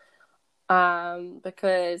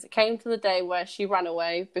 Because it came to the day where she ran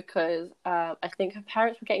away because I think her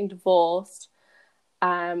parents were getting divorced.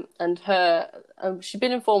 And she'd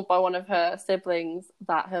been informed by one of her siblings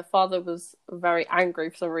that her father was very angry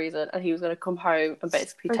for some reason and he was going to come home and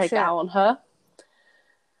basically take it out on her.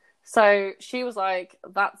 So she was like,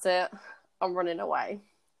 that's it, I'm running away.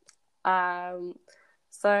 So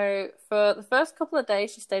for the first couple of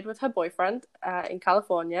days, she stayed with her boyfriend in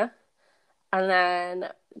California and then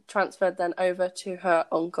transferred then over to her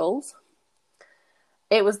uncle's.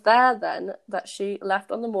 It was there then that she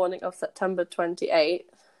left on the morning of September 28th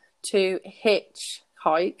to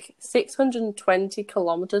hitchhike 620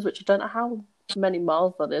 kilometres, which I don't know how many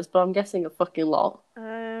miles that is, but I'm guessing a fucking lot.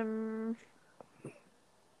 600.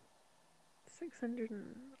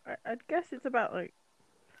 I'd guess it's about like,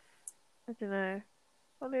 I don't know.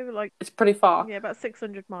 Probably like. It's pretty far. Yeah, about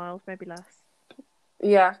 600 miles, maybe less.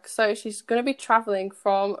 Yeah, so she's going to be travelling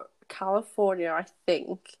from California, I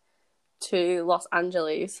think, to Los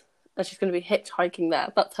Angeles, and she's going to be hitchhiking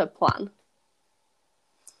there. That's her plan.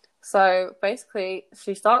 So basically,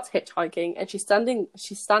 she starts hitchhiking, and she's standing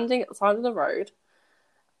at the side of the road,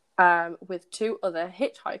 with two other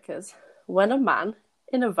hitchhikers, when a man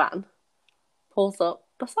in a van pulls up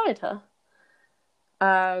beside her.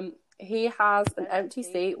 He has an empty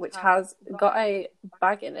seat which has got a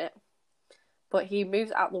bag in it, but he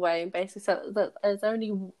moves out the way and basically said that there's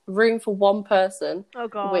only room for one person,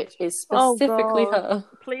 which is specifically her.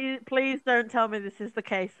 Please don't tell me this is the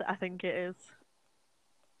case that I think it is.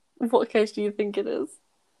 What case do you think it is?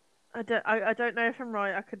 I don't know if I'm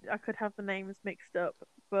right. I could have the names mixed up,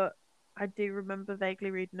 but I do remember vaguely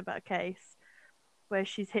reading about a case where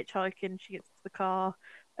she's hitchhiking, she gets to the car,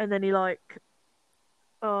 and then he I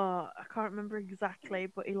can't remember exactly,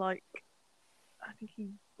 but I think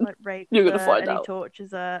he rapes her and he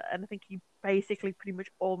tortures her, and I think he basically pretty much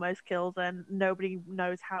almost kills her, and nobody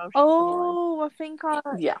knows how she's alive. I think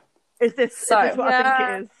yeah. Is this what I think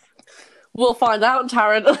it is? We'll find out,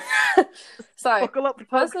 Taryn. So buckle up,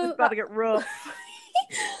 folks. It's about to get rough.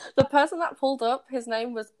 The person that pulled up, his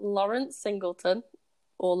name was Lawrence Singleton,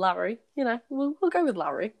 or Larry. You know, we'll go with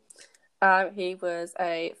Larry. He was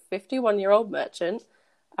a 51-year-old merchant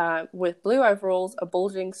with blue overalls, a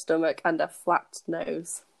bulging stomach, and a flat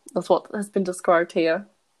nose. That's what has been described here.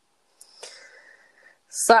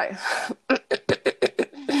 So,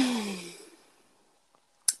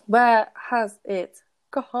 where has it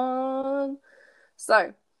gone?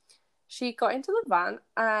 So, she got into the van,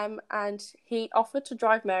 and he offered to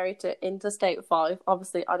drive Mary to Interstate 5.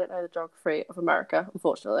 Obviously, I don't know the geography of America,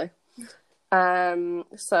 unfortunately.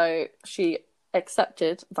 So she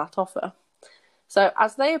accepted that offer. So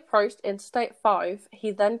as they approached Interstate 5,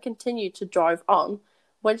 he then continued to drive on.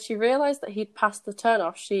 When she realised that he'd passed the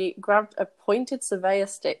turnoff, she grabbed a pointed surveyor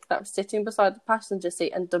stick that was sitting beside the passenger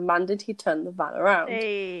seat and demanded he turn the van around.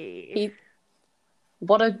 Hey.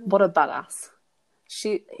 What a badass.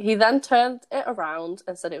 He then turned it around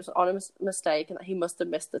and said it was an honest mistake and that he must have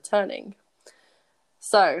missed the turning.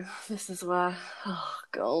 So, this is where... Oh,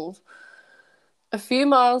 God. A few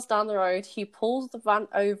miles down the road, he pulls the van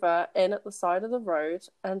over in at the side of the road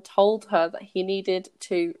and told her that he needed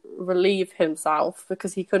to relieve himself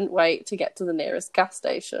because he couldn't wait to get to the nearest gas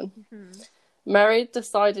station. Mm-hmm. Mary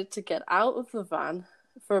decided to get out of the van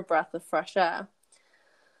for a breath of fresh air.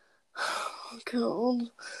 Oh, God.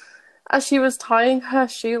 As she was tying her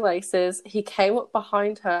shoelaces, he came up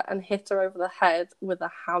behind her and hit her over the head with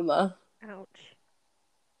a hammer. Ouch.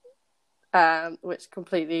 Which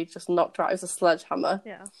completely just knocked her out. It was a sledgehammer.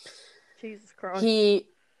 Yeah. Jesus Christ. He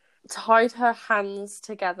tied her hands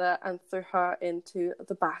together and threw her into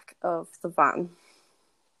the back of the van.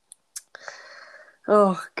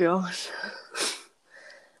 Oh, gosh.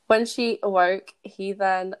 When she awoke, he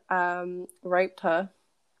then raped her.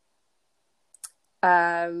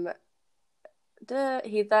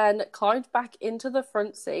 He then climbed back into the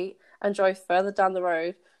front seat and drove further down the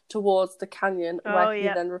road towards the canyon, where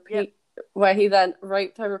he then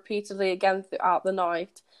raped her repeatedly again throughout the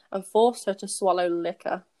night and forced her to swallow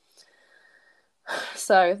liquor.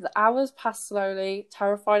 So the hours passed slowly.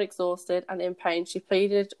 Terrified, exhausted, and in pain, she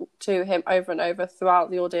pleaded to him over and over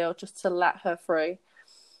throughout the ordeal just to let her free.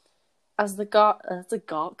 As the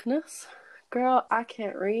darkness... Girl, I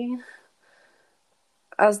can't read.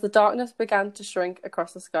 As the darkness began to shrink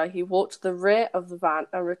across the sky, he walked to the rear of the van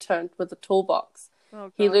and returned with a toolbox.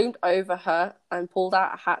 Oh, he loomed over her and pulled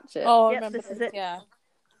out a hatchet. Oh, I remember this is it. Yeah.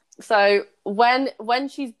 So when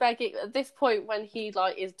she's begging, at this point when he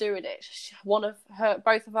is doing it,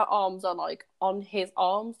 both of her arms are on his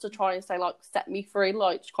arms to try and say set me free,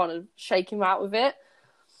 kind of shake him out with it.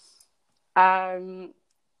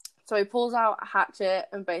 So he pulls out a hatchet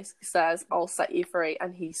and basically says, "I'll set you free,"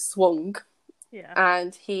 and he swung. Yeah.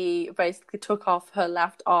 And he basically took off her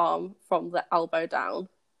left arm from the elbow down.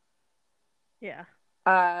 Yeah.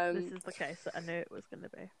 This is the case that I knew it was going to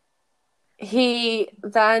be. He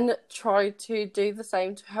then tried to do the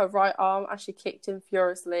same to her right arm as she kicked him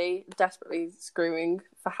furiously, desperately screaming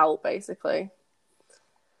for help, basically.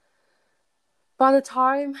 By the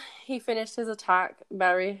time he finished his attack,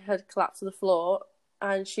 Mary had collapsed to the floor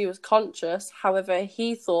and she was conscious. However,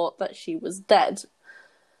 he thought that she was dead.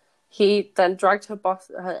 He then dragged her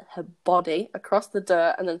body across the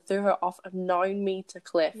dirt and then threw her off a 9-meter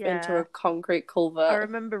cliff into a concrete culvert. I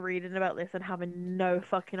remember reading about this and having no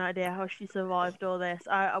fucking idea how she survived all this.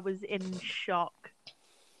 I was in shock.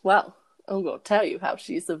 Well, I'm going to tell you how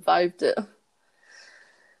she survived it.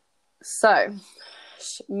 So,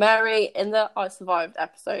 Mary, in the I Survived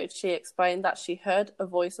episode, she explained that she heard a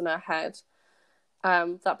voice in her head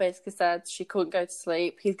that basically said she couldn't go to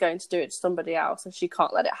sleep, he's going to do it to somebody else, and she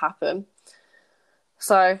can't let it happen.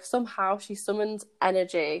 So somehow she summons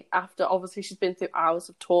energy after obviously she's been through hours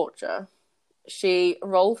of torture. She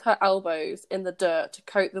rolled her elbows in the dirt to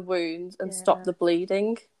coat the wounds and stop the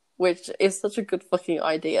bleeding, which is such a good fucking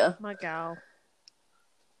idea. My gal.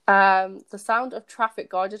 The sound of traffic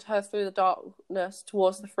guided her through the darkness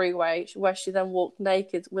towards the freeway, where she then walked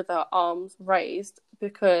naked with her arms raised,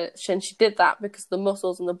 and she did that because the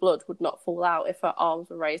muscles and the blood would not fall out if her arms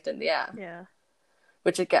were raised in the air. Yeah.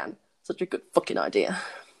 Which, again, such a good fucking idea.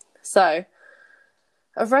 So,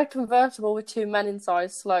 a red convertible with 2 men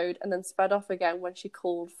inside slowed and then sped off again when she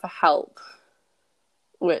called for help.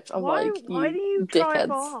 Which I'm why do you dickheads.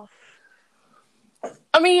 drive off?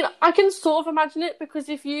 I mean, I can sort of imagine it because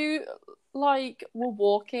if you, like, were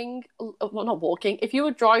walking, well, not walking, if you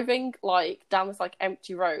were driving, like, down this, like,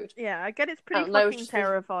 empty road. Yeah, I get it's pretty fucking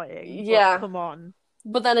terrifying. Yeah. Come on.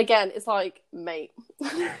 But then again, it's like, mate.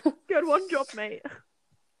 Good one job, mate.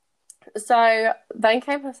 So then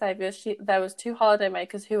came her saviours. There was 2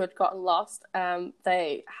 holidaymakers who had gotten lost.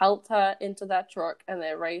 They helped her into their truck and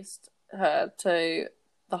they raced her to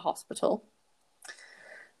the hospital.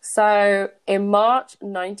 So in March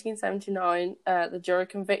 1979, the jury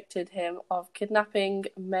convicted him of kidnapping,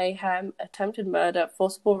 mayhem, attempted murder,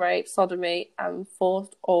 forcible rape, sodomy, and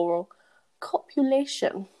forced oral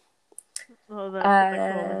copulation. Oh, that's what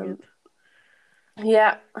they're calling it.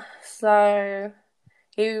 Yeah, so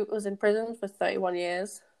he was in prison for 31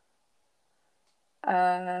 years.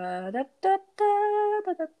 And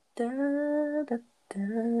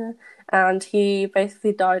he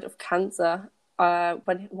basically died of cancer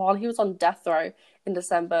while he was on death row in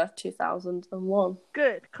December 2001.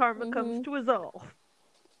 Good. Karma comes to us all.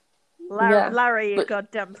 Larry, you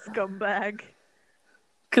goddamn scumbag.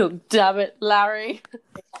 God damn it, Larry.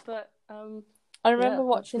 But I remember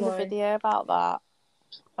watching the video about that.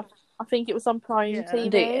 I think it was on Prime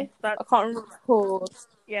TV. I can't remember what it's called.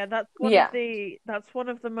 Yeah, that's one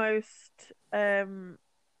of the most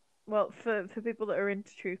well, for people that are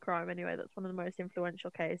into true crime anyway, that's one of the most influential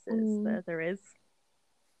cases there is.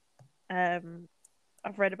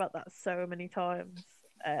 I've read about that so many times.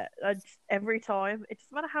 Every time, it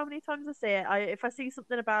doesn't matter how many times I see it. If I see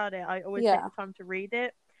something about it, I always take the time to read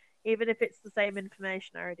it, even if it's the same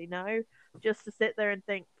information I already know, just to sit there and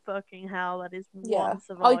think, "Fucking hell, that is one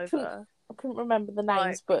survivor." I couldn't remember the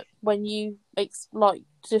names, but when you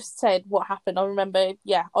just said what happened, I remember.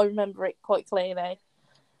 Yeah, I remember it quite clearly.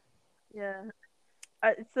 Yeah,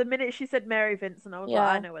 it's the minute she said Mary Vincent, I was like,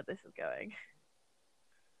 I know where this is going.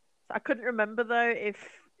 I couldn't remember though if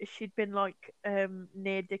she'd been like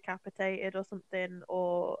near decapitated or something,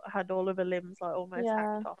 or had all of her limbs like almost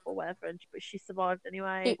hacked off or whatever, but she survived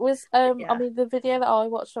anyway. It was I mean, the video that I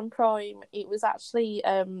watched on Prime, it was actually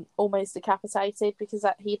almost decapitated because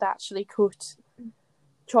he'd actually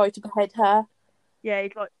tried to behead her. Yeah, he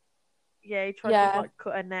tried to like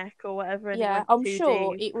cut her neck or whatever. And I'm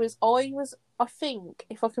sure it was. I think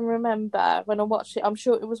if I can remember when I watched it, I'm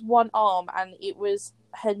sure it was one arm and it was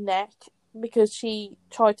her neck because she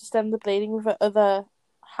tried to stem the bleeding with her other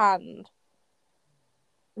hand.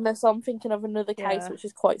 Unless I'm thinking of another case which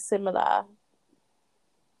is quite similar.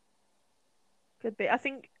 Could be. I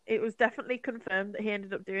think it was definitely confirmed that he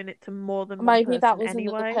ended up doing it to more than one person. Maybe that was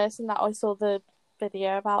another person that I saw the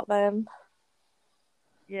video about them.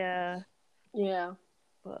 Yeah. Yeah.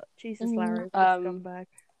 But Jesus, Larry, scumbag.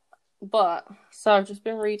 But so I've just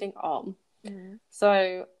been reading on.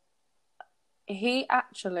 So he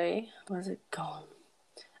actually, where's it gone?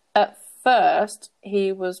 At first,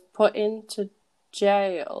 he was put into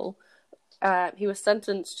jail. He was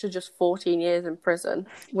sentenced to just 14 years in prison,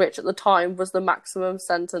 which at the time was the maximum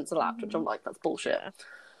sentence allowed, which I'm like, that's bullshit.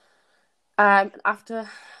 After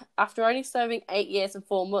only serving 8 years and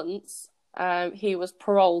 4 months, he was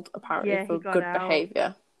paroled apparently for good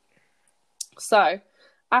behaviour. So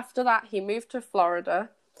after that, he moved to Florida.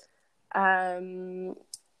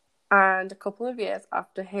 And a couple of years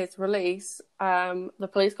after his release, the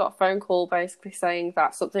police got a phone call basically saying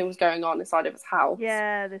that something was going on inside of his house.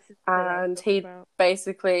 Yeah, this is. And he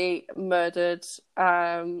basically murdered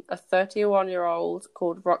a 31-year-old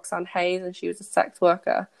called Roxanne Hayes, and she was a sex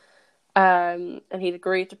worker. And he'd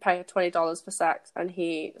agreed to pay her $20 for sex, and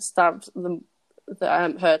he stabbed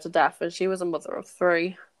her to death, and she was a mother of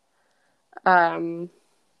 3. And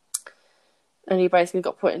he basically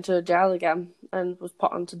got put into jail again and was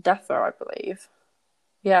put onto death row, I believe.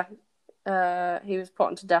 Yeah. He was put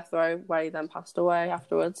onto death row where he then passed away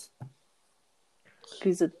afterwards.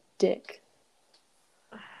 He's a dick.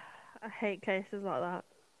 I hate cases like that.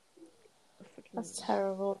 That's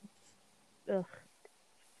terrible. Ugh.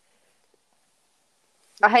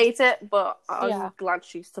 I hate it, but I'm glad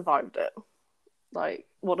she survived it. Like,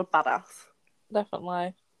 what a badass.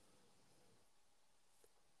 Definitely.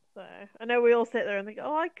 So I know we all sit there and think,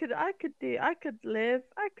 oh, I could live,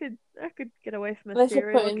 I could get away from a Unless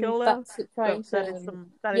you're put serial in killer. that situation,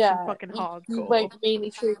 That is some fucking hardcore. You won't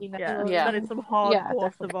really truly know. That is some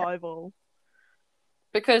hardcore survival.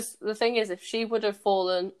 Because the thing is, if she would have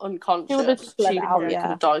fallen unconscious, she probably could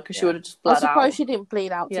have died because she would have just bled out. I'm surprised she didn't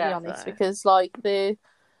bleed out, to be honest, because like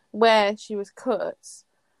where she was cut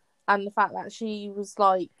and the fact that she was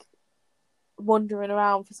like wandering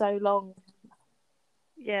around for so long.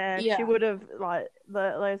 Yeah, she would have, like,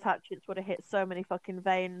 those hatchets would have hit so many fucking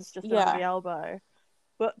veins just around the elbow.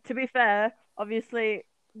 But to be fair, obviously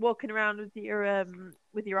walking around with your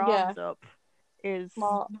arms up is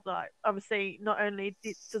like, obviously not only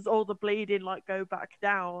does all the bleeding like go back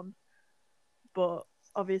down, but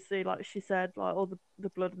obviously, like she said, like all the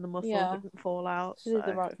blood and the muscle didn't fall out. She did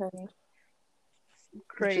the right thing.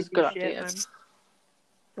 Crazy shit,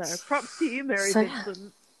 man. So props to you, Mary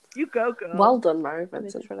Vincent. You go, girl. Well done, Mary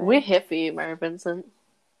Vincent. We're here for you, Mary Vincent.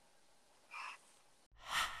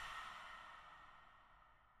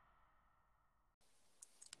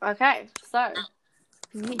 Okay, so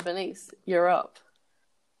Bernice, you're up.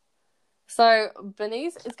 So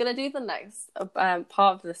Bernice is going to do the next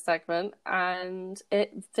part of this segment, and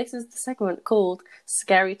this is the segment called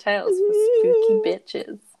Scary Tales for Spooky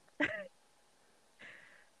Bitches.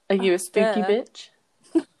 Are you a spooky bitch?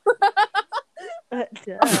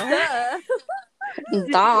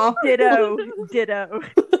 Ditto.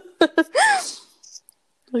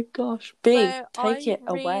 My gosh, B, so take it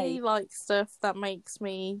away. I really like stuff that makes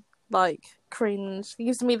me like cringe. It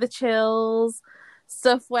gives me the chills.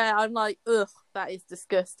 Stuff where I'm like, ugh, that is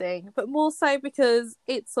disgusting. But more so because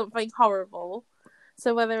it's something horrible.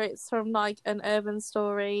 So whether it's from like an urban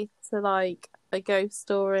story to like a ghost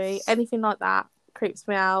story, anything like that creeps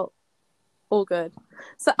me out. All good.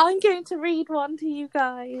 So I'm going to read one to you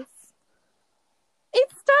guys.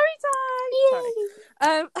 It's story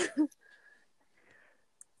time!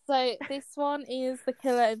 So this one is The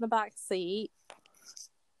Killer in the Back Seat.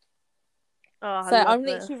 I'm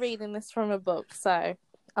literally reading this from a book, so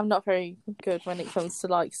I'm not very good when it comes to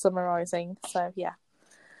like summarising. So yeah.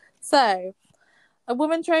 So a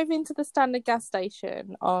woman drove into the Standard gas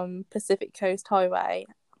station on Pacific Coast Highway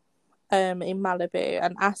in Malibu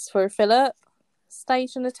and asked for a fill-up.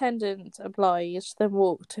 Station attendant obliged, then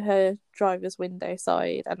walked to her driver's window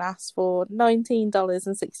side and asked for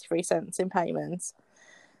 $19.63 in payment.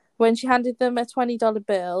 When she handed them a $20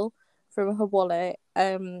 bill from her wallet,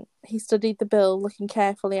 he studied the bill, looking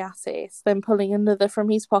carefully at it, then pulling another from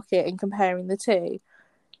his pocket and comparing the two.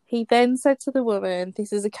 He then said to the woman,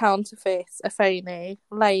 "This is a counterfeit, a phony.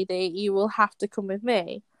 Lady, you will have to come with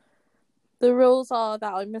me. The rules are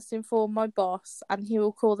that I must inform my boss and he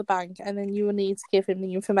will call the bank, and then you will need to give him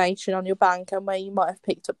the information on your bank and where you might have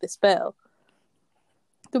picked up this bill."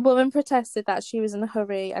 The woman protested that she was in a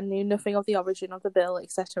hurry and knew nothing of the origin of the bill,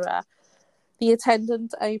 etc. The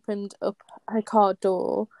attendant opened up her car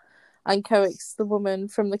door and coaxed the woman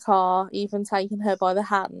from the car, even taking her by the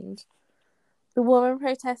hand. The woman,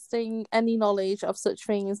 protesting any knowledge of such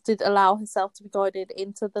things, did allow herself to be guided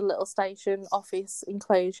into the little station office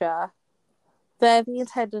enclosure. There, the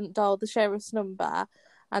attendant dialed the sheriff's number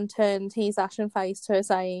and turned his ashen face to her,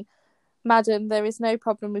 saying, "Madam, there is no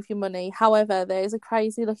problem with your money. However, there is a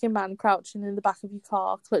crazy-looking man crouching in the back of your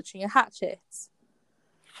car, clutching a hatchet."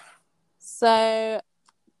 So,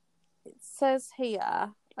 it says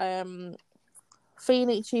here,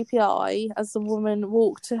 Phoenix GPI, as the woman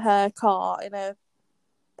walked to her car in a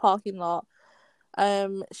parking lot,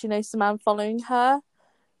 she noticed a man following her.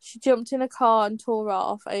 She jumped in a car and tore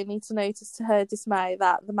off, only to notice to her dismay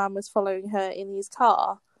that the man was following her in his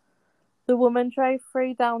car. The woman drove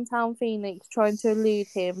through downtown Phoenix trying to elude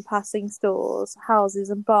him, passing stores, houses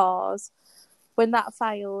and bars. When that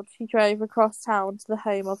failed, she drove across town to the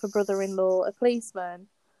home of her brother-in-law, a policeman.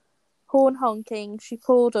 Horn honking, she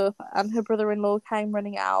pulled up and her brother-in-law came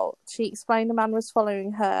running out. She explained the man was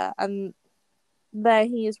following her, and there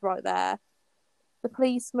he is right there. The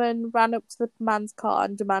policeman ran up to the man's car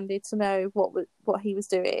and demanded to know what he was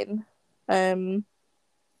doing.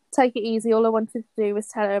 "Take it easy, all I wanted to do was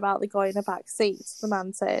tell her about the guy in the back seat," the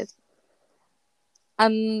man said.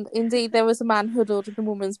 And indeed, there was a man huddled in the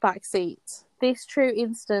woman's back seat. This true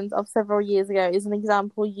instance of several years ago is an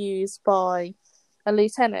example used by a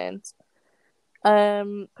lieutenant,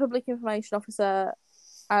 public information officer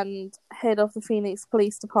and head of the Phoenix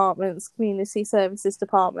Police Department's Community Services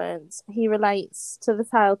Department. He relates to the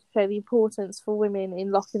tale to show the importance for women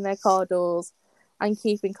in locking their car doors and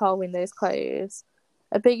keeping car windows closed.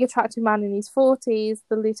 A big, attractive man in his 40s,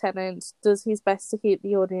 the lieutenant does his best to keep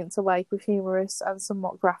the audience awake with humorous and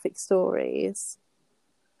somewhat graphic stories.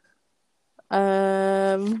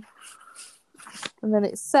 And then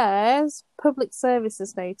it says, public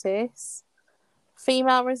services notice.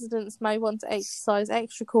 Female residents may want to exercise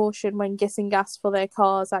extra caution when getting gas for their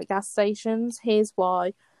cars at gas stations. Here's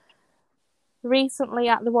why. Recently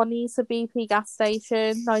at the Juanita BP gas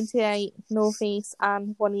station, 98 Northeast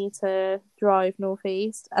and Juanita Drive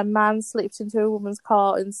Northeast, a man slipped into a woman's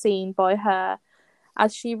car unseen by her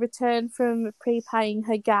as she returned from prepaying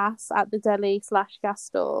her gas at the deli/gas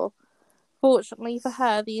store. Fortunately for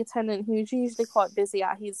her, the attendant, who is usually quite busy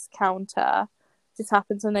at his counter, just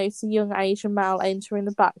happened to notice a young Asian male entering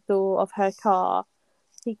the back door of her car.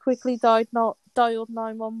 He quickly dialed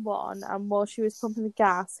 911, and while she was pumping the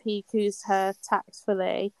gas, he accused her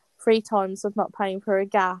tactfully 3 times of not paying for her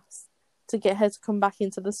gas to get her to come back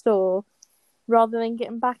into the store. Rather than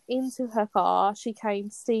getting back into her car, she came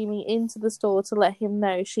steaming into the store to let him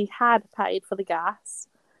know she had paid for the gas.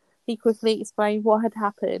 He quickly explained what had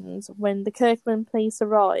happened. When the Kirkland police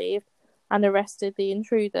arrived and arrested the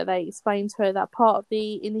intruder, they explained to her that part of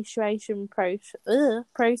the initiation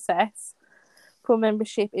process for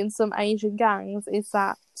membership in some Asian gangs is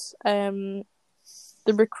that the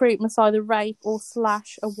recruit must either rape or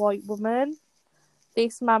slash a white woman.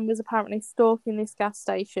 This man was apparently stalking this gas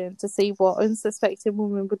station to see what unsuspecting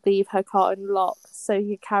woman would leave her car unlocked so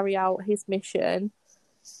he could carry out his mission.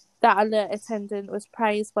 That alert attendant was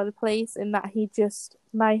praised by the police in that he just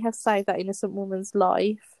may have saved that innocent woman's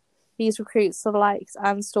life. These recruits select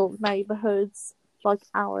and stalk neighbourhoods like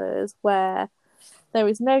ours where there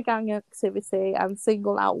is no gang activity and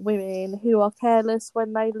single out women who are careless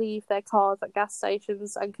when they leave their cars at gas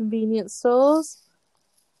stations and convenience stores.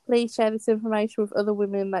 Please share this information with other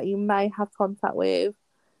women that you may have contact with.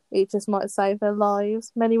 It just might save their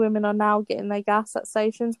lives. Many women are now getting their gas at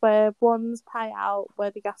stations where ones pay out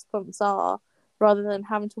where the gas pumps are, rather than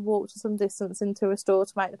having to walk to some distance into a store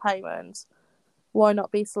to make the payment. Why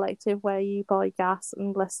not be selective where you buy gas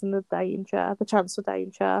and lessen the chance for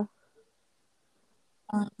danger?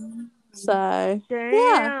 So, damn.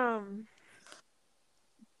 Yeah.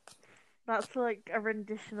 That's like a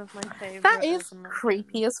rendition of my favourite. That is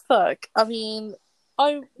creepy as fuck. I mean,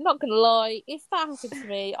 I'm not gonna lie, if that happened to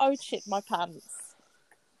me, I would shit my pants.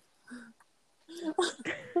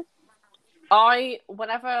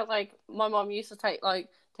 Whenever like my mum used to take us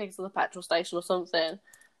to the petrol station or something,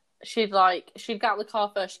 she'd get out the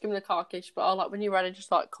car first, she'd give me the car keys, but like, when you're ready,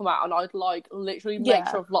 just like come out, and I'd like literally make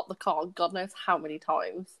sure I've locked the car God knows how many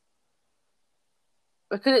times.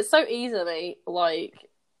 Because it's so easily to like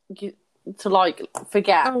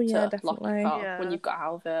forget to lock the car when you've got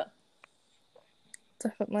out of it.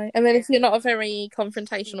 Definitely. And then if you're not a very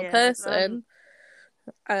confrontational person,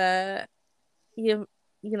 you're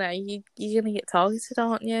gonna get targeted,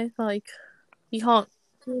 aren't you? Like, you can't.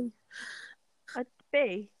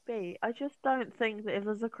 I just don't think that if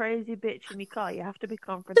there's a crazy bitch in your car, you have to be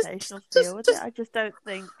confrontational to deal with it. I just don't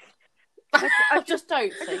think. I just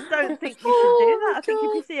don't think you should do that. I think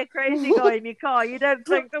if you see a crazy guy in your car, you don't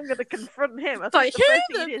think I'm going to confront him. I think the first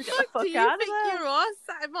thing you do is get the fuck out of there. You are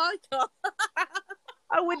sat in my car?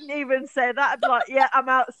 I wouldn't even say that. I'd be like, yeah, I'm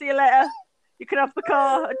out. See you later. You can have the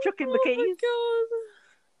car and chuck in the keys. Oh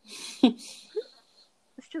my God.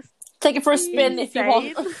 It's just take it for a spin if you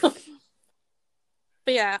want.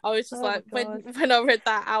 But yeah, I was just when I read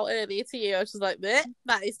that out earlier to you, I was just like, that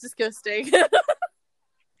is disgusting.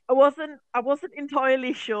 I wasn't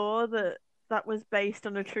entirely sure that was based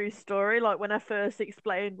on a true story. Like, when I first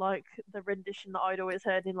explained like the rendition that I'd always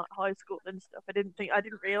heard in like high school and stuff, I didn't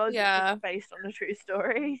realize it was based on a true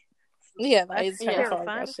story. Yeah, that is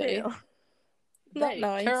terrifying. Not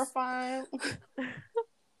nice. Terrifying.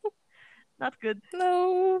 Not good.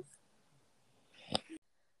 No.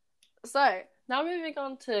 So now moving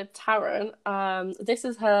on to Taryn. This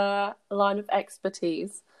is her line of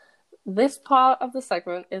expertise. This part of the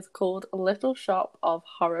segment is called Little Shop of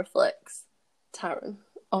Horror Flicks. Taryn,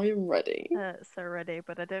 are you ready? So ready,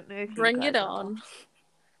 but I don't know if Bring it on.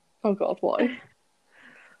 Oh God, why?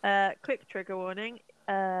 Quick trigger warning.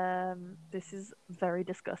 This is very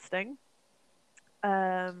disgusting.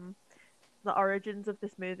 The origins of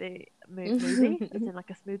this movie, as in like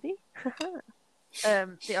a smoothie.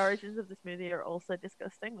 The origins of this movie are also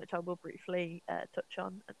disgusting, which I will briefly touch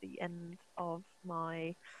on at the end of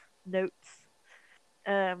my notes.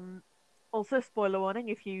 Also, spoiler warning,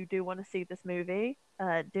 if you do want to see this movie,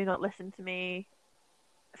 do not listen to me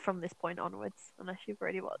from this point onwards unless you've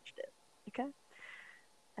already watched it. Okay?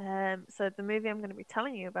 So the movie I'm going to be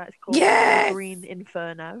telling you about is called Green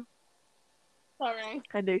Inferno. Sorry.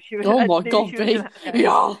 I knew she was. Oh I my knew god, she was babe. gonna, okay.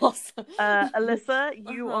 Yes.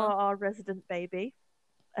 Alyssa, you are our resident baby.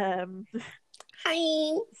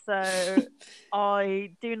 Hi. So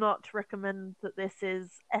I do not recommend that this is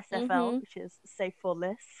SFL, which is safe for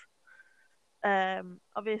less.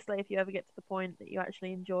 Obviously, if you ever get to the point that you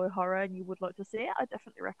actually enjoy horror and you would like to see it, I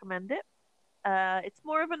definitely recommend it. It's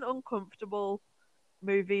more of an uncomfortable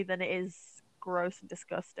movie than it is gross and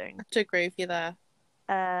disgusting. I have to agree with you there.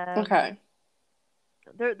 Okay.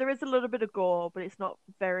 There is a little bit of gore, but it's not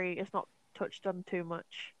touched on too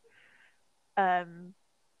much.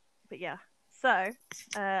 But yeah. So,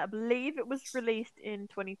 I believe it was released in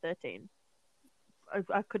 2013.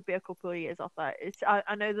 I could be a couple of years off that.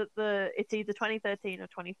 I know that it's either 2013 or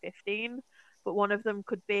 2015, but one of them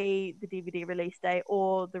could be the DVD release date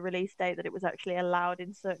or the release date that it was actually allowed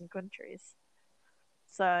in certain countries.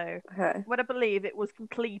 So, what I believe it was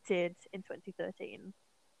completed in 2013.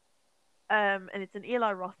 And it's an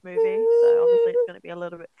Eli Roth movie, so obviously it's going to be a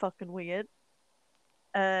little bit fucking weird.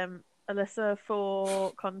 Alyssa,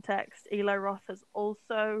 for context, Eli Roth has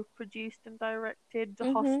also produced and directed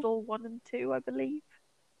Hostel 1 and 2, I believe.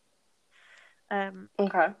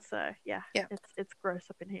 Okay. So yeah. It's gross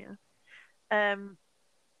up in here.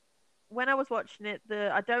 When I was watching it,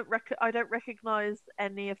 I don't recognize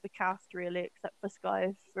any of the cast really, except for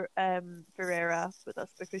Sky Ferreira, but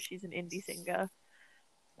that's because she's an indie singer,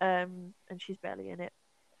 and she's barely in it.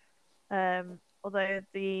 Although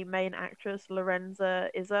the main actress, Lorenza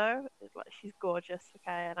Izzo, she's gorgeous,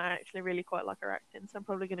 okay, and I actually really quite like her acting, so I'm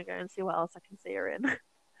probably going to go and see what else I can see her in.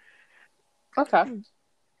 Okay.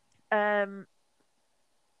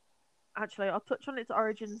 Actually, I'll touch on its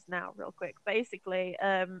origins now real quick. Basically,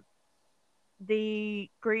 the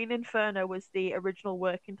Green Inferno was the original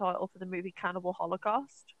working title for the movie Cannibal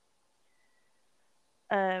Holocaust.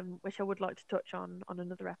 Which I would like to touch on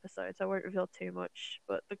another episode, so I won't reveal too much.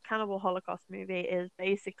 But the Cannibal Holocaust movie is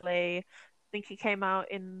basically, I think it came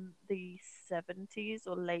out in the 70s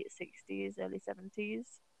or late 60s, early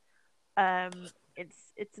 70s.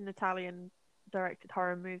 It's an Italian directed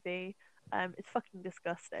horror movie. It's fucking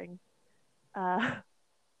disgusting.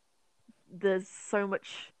 There's so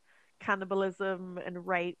much cannibalism and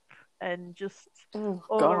rape and just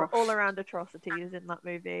all around atrocities in that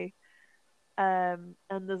movie. And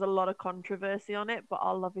there's a lot of controversy on it, but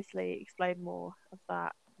I'll obviously explain more of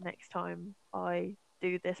that next time I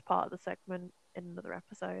do this part of the segment in another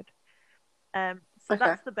episode. So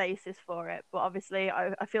that's the basis for it, but obviously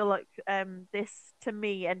I feel like this to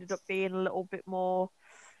me ended up being a little bit more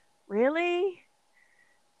really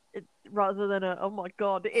rather than a oh my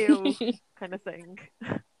god ew kind of thing.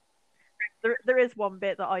 There is one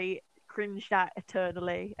bit that I cringed at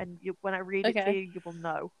eternally, and when I read it to you, you will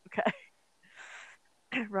know. Okay.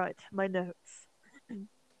 Right, my notes.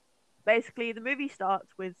 Basically, the movie starts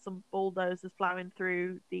with some bulldozers plowing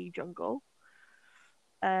through the jungle.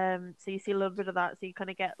 So you see a little bit of that. So you kind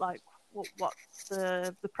of get like what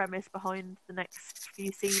the premise behind the next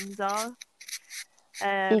few scenes are.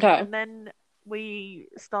 And then we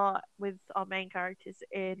start with our main characters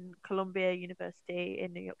in Columbia University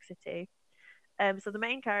in New York City. So the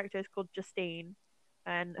main character is called Justine.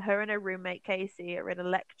 And her and her roommate Casey are in a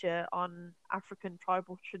lecture on African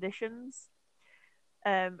tribal traditions.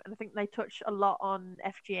 And I think they touch a lot on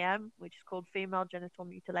FGM, which is called female genital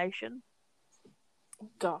mutilation.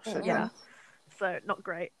 Gosh, okay. Yeah. So not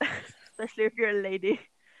great, especially if you're a lady.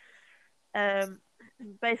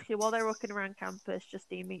 Basically, while they're walking around campus,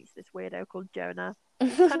 Justine meets this weirdo called Jonah.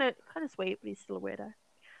 He's kind of sweet, but he's still a weirdo.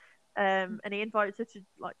 And he invites her to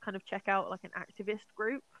kind of check out an activist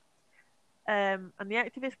group. And the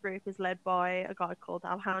activist group is led by a guy called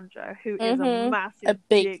Alejandro, who is a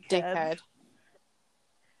big dickhead.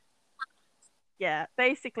 Yeah,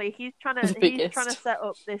 basically he's trying to set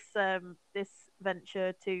up this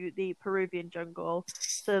venture to the Peruvian jungle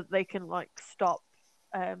so that they can stop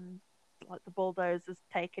the bulldozers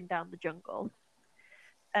taking down the jungle.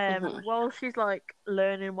 While she's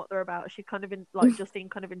learning what they're about, she kind of Justine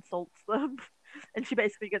kind of insults them, and she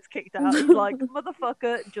basically gets kicked out. He's like,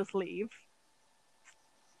 "Motherfucker, just leave."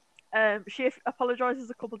 She apologizes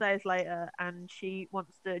a couple days later, and she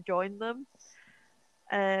wants to join them.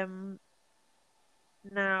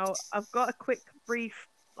 Now I've got a quick, brief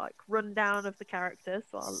rundown of the characters,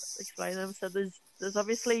 so I'll explain them. So there's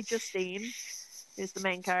obviously Justine, who's the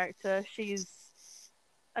main character. She's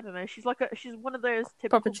I don't know. She's she's one of those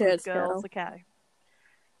typical good girls, okay.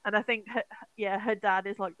 And I think her dad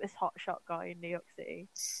is this hotshot guy in New York City.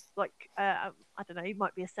 I don't know, he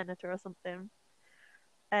might be a senator or something.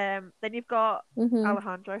 Then you've got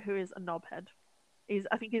Alejandro, who is a knobhead.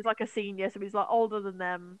 I think he's a senior, so he's older than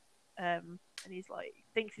them, and he's like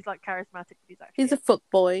thinks he's like charismatic, but he's a foot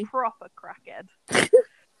boy, proper crackhead.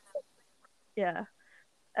 Yeah.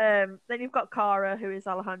 Then you've got Cara, who is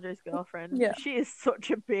Alejandro's girlfriend. Yeah. She is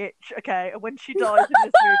such a bitch. Okay, and when she dies in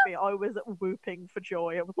this movie, I was whooping for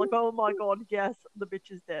joy. I was like, oh my god, yes, the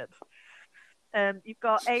bitch is dead. You've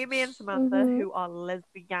got Amy and Samantha, who are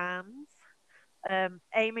lesbians.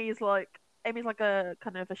 Amy's like a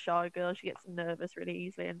kind of a shy girl. She gets nervous really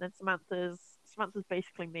easily, and then Samantha's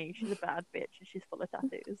basically me. She's a bad bitch, and she's full of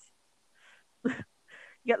tattoos. You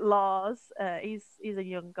get Lars. He's a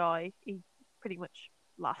young guy. He pretty much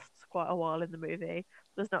lasts quite a while in the movie.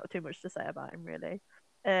 There's not too much to say about him really.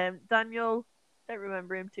 Daniel, don't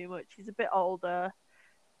remember him too much. He's a bit older.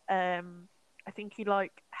 I think he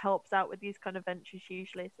like helps out with these kind of ventures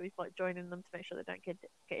usually, so he's like joining them to make sure they don't get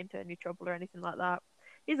into any trouble or anything like that.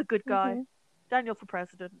 He's a good guy. Daniel for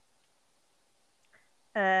president.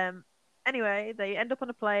 Anyway, they end up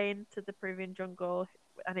on a plane to the Peruvian jungle,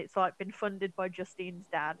 and it's like been funded by Justine's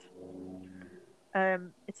dad.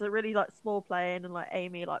 It's a really like small plane, and like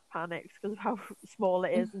Amy like panics because of how small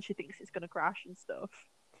it is, and she thinks it's gonna crash and stuff.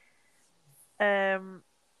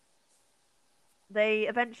 They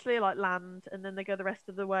eventually like land, and then they go the rest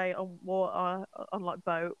of the way on water, on like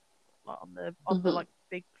boat, like, on the like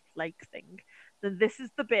big lake thing. Then this is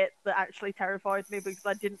the bit that actually terrified me because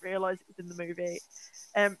I didn't realise it was in the movie.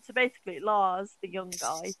 So basically, Lars, the young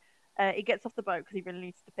guy, he gets off the boat because he really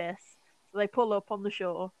needs to piss. So they pull up on the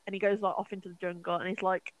shore, and he goes like off into the jungle, and he's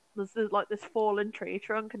like, there's like this fallen tree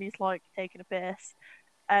trunk, and he's like taking a piss.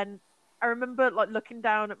 And I remember like looking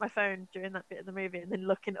down at my phone during that bit of the movie, and then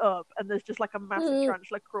looking up, and there's just like a massive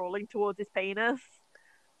tarantula crawling towards his penis.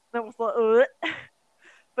 And I was like, ugh.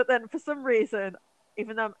 But then for some reason,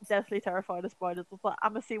 even though I'm deathly terrified of spiders, I was like,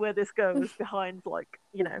 I'm gonna see where this goes behind like,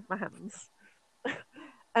 you know, my hands.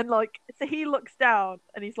 And like, so he looks down,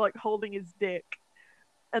 and he's like holding his dick.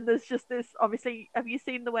 And there's just this, obviously, have you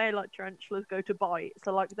seen the way like tarantulas go to bite?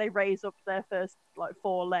 So like they raise up their first like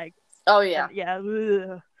 4 legs. Oh yeah. And, yeah.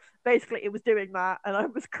 Ugh. Basically, it was doing that, and I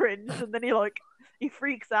was cringed. And then he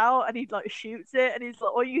freaks out, and he like shoots it, and he's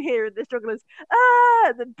like, all you hear in this jungle is ah,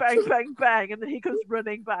 and then bang, bang, bang, and then he comes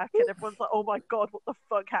running back, and everyone's like, oh my god, what the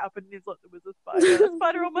fuck happened? And he's like, there was a spider. The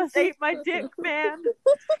spider almost ate my dick, man.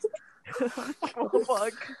 What the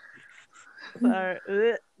fuck? So,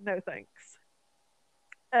 no thanks.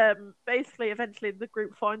 Basically, eventually, the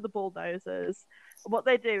group find the bulldozers. And what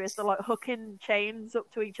they do is they're like hooking chains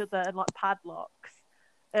up to each other and like padlocks.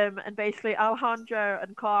 And basically, Alejandro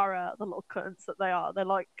and Cara, the little cunts that they are, they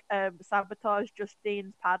like sabotage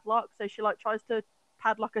Justine's padlock. So she like tries to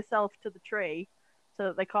padlock herself to the tree so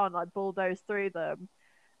that they can't like bulldoze through them.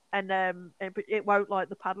 And it won't, like,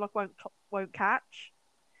 the padlock won't catch.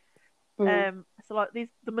 So like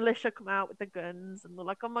the militia come out with the guns, and they're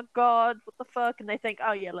like, oh my god, what the fuck? And they think,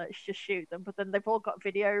 oh yeah, let's just shoot them. But then they've all got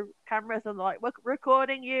video cameras, and they're like, we're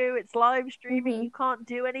recording you, it's live streaming, you can't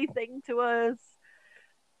do anything to us.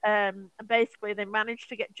 And basically they managed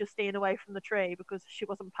to get Justine away from the tree because she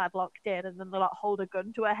wasn't padlocked in, and then they like hold a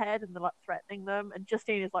gun to her head, and they're like threatening them, and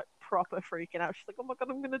Justine is like proper freaking out. She's like, oh my god,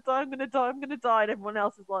 I'm gonna die, and everyone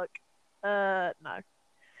else is like, no.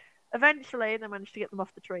 Eventually they managed to get them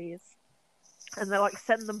off the trees, and they like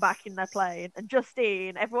send them back in their plane. And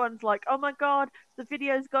Justine, everyone's like, oh my god, the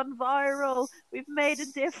video's gone viral, we've made a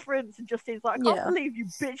difference. And Justine's like, I can't believe you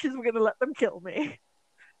bitches were gonna let them kill me.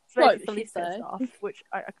 So Rightfully she's pissed off, which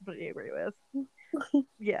I completely agree with.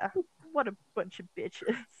 Yeah, what a bunch of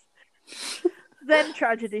bitches. Then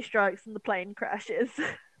tragedy strikes and the plane crashes.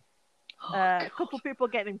 A couple people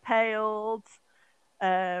get impaled.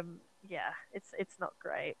 Yeah, it's not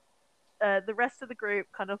great. The rest of the group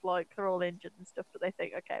kind of like, they're all injured and stuff, but they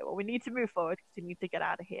think, okay, well, we need to move forward because we need to get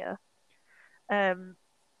out of here. And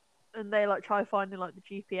they like try finding like the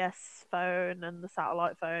GPS phone and the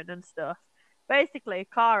satellite phone and stuff. Basically,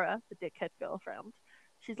 Cara, the dickhead girlfriend,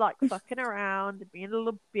 she's like fucking around and being a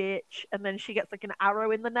little bitch, and then she gets like an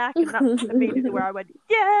arrow in the neck, and that's immediately where I went,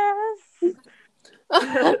 yes!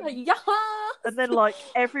 Yeah. And then like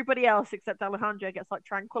everybody else except Alejandro gets like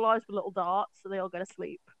tranquilized with little darts, so they all go to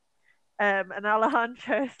sleep. And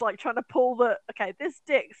Alejandro's like trying to pull this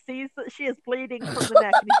dick sees that she is bleeding from the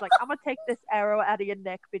neck, and he's like, I'm gonna take this arrow out of your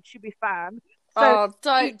neck, bitch, you'll be fine. So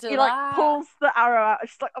don't do he that. Like pulls the arrow out.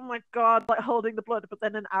 She's like, oh my god, like holding the blood, but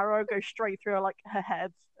then an arrow goes straight through her, like her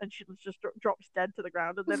head, and she just drops dead to the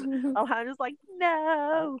ground. And then Alejandro's like,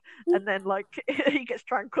 no, and then like he gets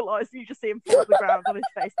tranquilized, and you just see him fall to the ground on his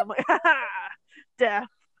face. I'm like, ha ha, death.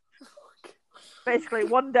 Basically,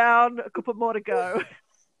 one down, a couple more to go.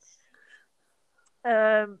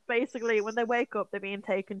 Basically, when they wake up, they're being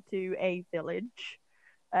taken to a village.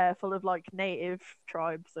 full of like native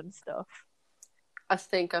tribes and stuff. I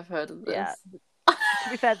think I've heard of this. Yeah. To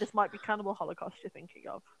be fair, this might be Cannibal Holocaust you're thinking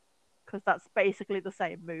of, because that's basically the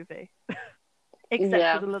same movie,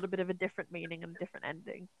 except with a little bit of a different meaning and a different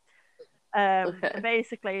ending. Okay.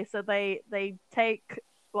 Basically, so they take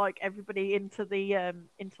like everybody into the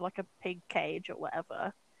into like a pig cage or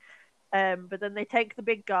whatever, but then they take the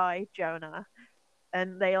big guy Jonah,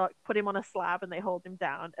 and they like put him on a slab and they hold him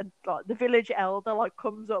down, and like the village elder like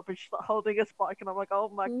comes up and she's like holding a spike, and I'm like, oh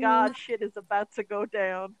my god, shit is about to go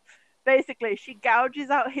down. Basically, she gouges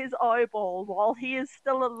out his eyeball while he is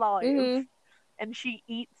still alive, and she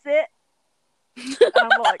eats it. And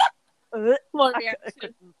I'm like,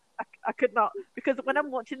 I could not, because when I'm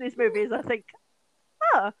watching these movies, I think,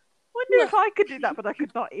 wonder if I could do that, but I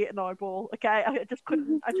could not eat an eyeball. Okay, I just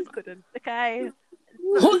couldn't. Okay,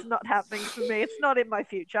 it's not happening for me. It's not in my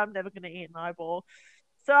future. I'm never going to eat an eyeball.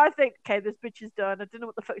 So I think, okay, this bitch is done. I don't know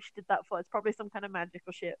what the fuck she did that for. It's probably some kind of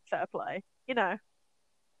magical shit. Fair play, you know.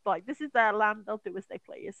 Like, this is their land. They'll do as they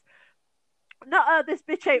please. No, this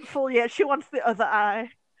bitch ain't full yet. She wants the other eye.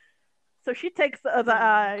 So she takes the other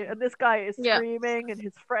eye, and this guy is screaming, and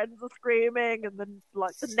his friends are screaming, and then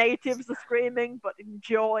like the natives are screaming, but in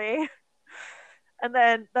joy. And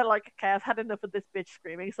then they're like, okay, I've had enough of this bitch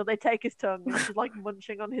screaming. So they take his tongue, and she's like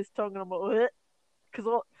munching on his tongue, and I'm like,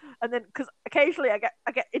 because occasionally I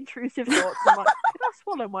get intrusive thoughts. I'm like, could I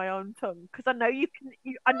swallow my own tongue? Because I know you can.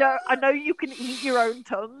 I know you can eat your own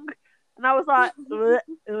tongue. And I was like, no,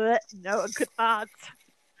 I could not.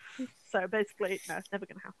 So basically, no, it's never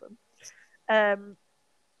going to happen.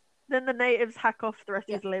 Then the natives hack off the rest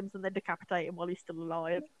of his limbs and then decapitate him while he's still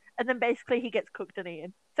alive. And then basically he gets cooked and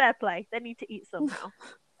eaten. Fair play. They need to eat somehow.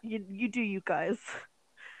 You do, you guys.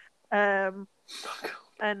 And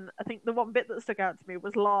I think the one bit that stuck out to me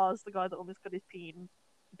was Lars, the guy that almost got his peen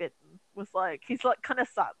bitten. Was like, he's like kind of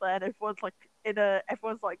sat there, and everyone's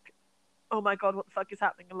like, oh my god, what the fuck is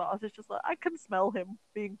happening? And Lars is just like, I can smell him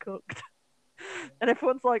being cooked. And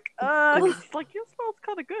everyone's like, he's like, your smell's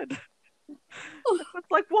kind of good.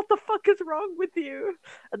 Everyone's like, what the fuck is wrong with you?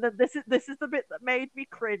 And then this is the bit that made me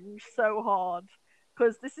cringe so hard,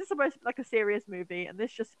 because this is supposed to be like a serious movie, and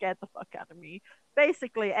this just scared the fuck out of me.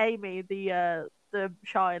 Basically, Amy, the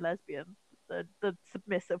shy lesbian, the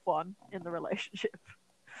submissive one in the relationship,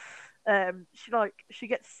 she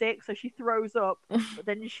gets sick, so she throws up, but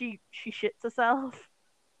then she shits herself.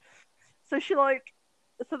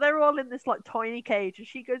 So they're all in this like tiny cage, and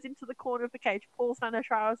she goes into the corner of the cage, pulls down her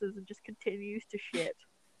trousers, and just continues to shit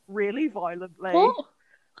really violently. What?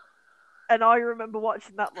 And I remember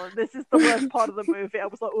watching that one. This is the worst part of the movie. I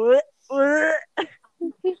was like,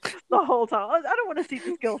 the whole time. I don't want to see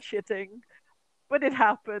this girl shitting. But it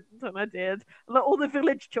happened, and I did. And all the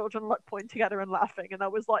village children like pointing at her and laughing, and I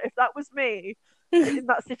was like, if that was me in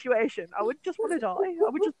that situation, I would just want to die. I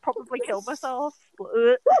would just probably kill myself.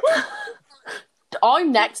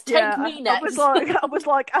 I'm next. Take me next. I was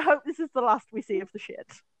like, I hope this is the last we see of the shit.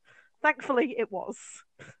 Thankfully, it was,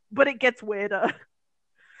 but it gets weirder.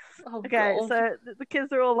 Oh, okay, God. so the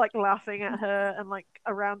kids are all like laughing at her and like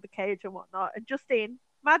around the cage and whatnot, and Justine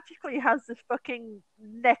magically has this fucking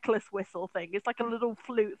necklace whistle thing. It's like a little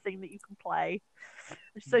flute thing that you can play.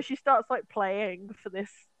 So she starts like playing for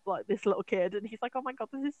this little kid, and he's like, "Oh my god,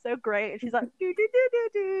 this is so great!" And she's like, "Do do do do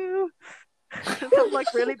do." So I'm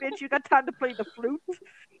like, really, bitch? You got time to play the flute?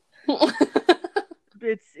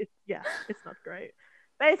 It's not great.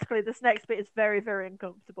 Basically, this next bit is very, very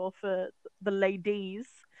uncomfortable for the ladies.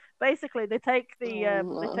 Basically, they take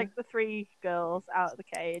the three girls out of the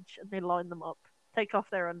cage and they line them up, take off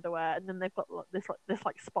their underwear, and then they've got this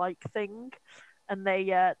spike thing, and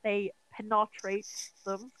they penetrate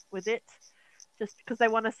them with it, just because they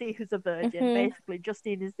want to see who's a virgin. Mm-hmm. Basically,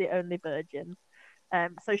 Justine is the only virgin.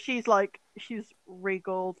 So she's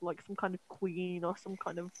regaled like some kind of queen or some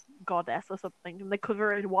kind of goddess or something, and they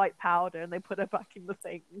cover her in white powder and they put her back in the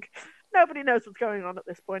thing. Nobody knows what's going on at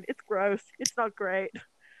this point. It's gross. It's not great.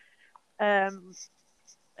 And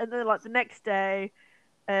then like the next day,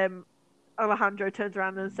 Alejandro turns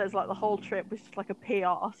around and says like the whole trip was just like a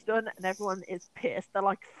PR stunt, and everyone is pissed. They're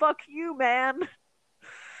like, "Fuck you, man."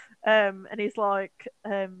 And he's like,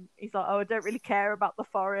 "Oh, I don't really care about the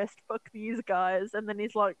forest. Fuck these guys." And then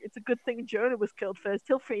he's like, "It's a good thing Jonah was killed first.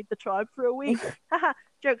 He'll feed the tribe for a week." Haha,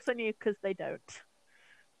 joke's on you, because they don't.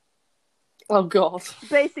 Oh god.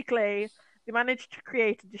 Basically, they managed to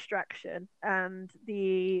create a distraction, and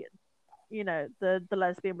the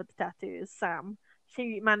lesbian with the tattoos, Sam,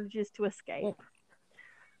 she manages to escape.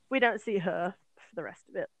 We don't see her for the rest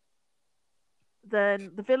of it.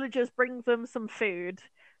 Then the villagers bring them some food.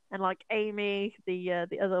 And like Amy, the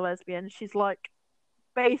other lesbian, she's like,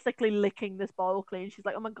 basically licking this bowl clean. She's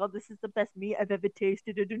like, oh my god, this is the best meat I've ever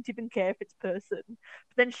tasted. I don't even care if it's person.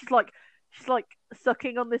 But then she's like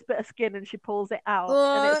sucking on this bit of skin and she pulls it out,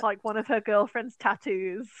 and it's like one of her girlfriend's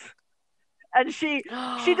tattoos. And she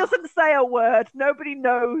doesn't say a word. Nobody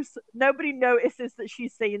knows. Nobody notices that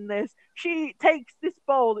she's seen this. She takes this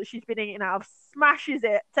bowl that she's been eating out of, smashes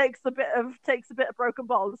it, takes a bit of broken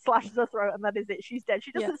bowl, slashes her throat, and that is it. She's dead.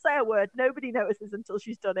 She doesn't say a word. Nobody notices until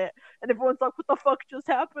she's done it, and everyone's like, "What the fuck just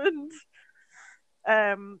happened?"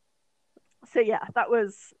 So yeah, that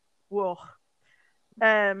was whoa.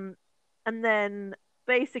 And then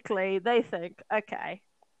basically they think, okay,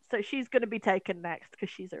 so she's going to be taken next because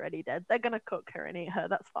she's already dead. They're going to cook her and eat her.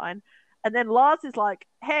 That's fine. And then Lars is like,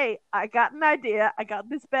 hey, I got an idea. I got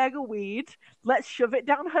this bag of weed. Let's shove it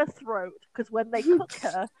down her throat because when they cook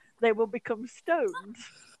her, they will become stoned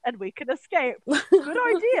and we can escape. Good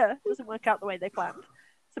idea. Doesn't work out the way they planned.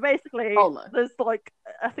 So basically, there's like,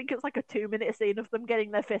 I think it's like a 2-minute scene of them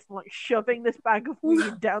getting their fist and like shoving this bag of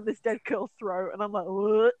weed down this dead girl's throat. And I'm like,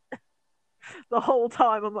 what? The whole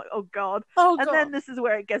time I'm like, oh god. And then this is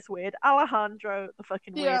where it gets weird. Alejandro, the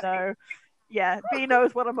fucking weirdo. Yeah, B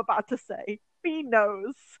knows what I'm about to say. B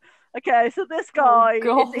knows. Okay, so this guy,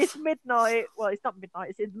 it's midnight. Well, it's not midnight,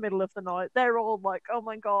 it's in the middle of the night. They're all like, oh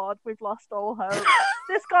my god, we've lost all hope.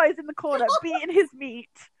 This guy's in the corner beating his meat.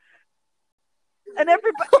 And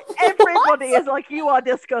everybody is like, you are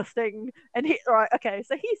disgusting. And he, right, okay,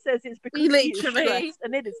 so he says it's because he's stressed,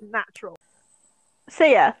 and it is natural. So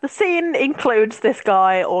yeah, the scene includes this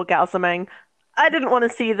guy orgasming. I didn't want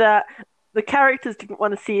to see that. The characters didn't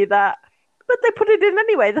want to see that. But they put it in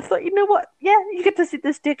anyway. They thought, you know what? Yeah, you get to see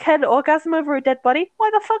this dickhead orgasm over a dead body. Why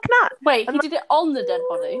the fuck not? Wait, he did it on the dead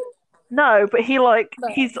body? No, but he's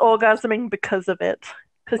orgasming because of it.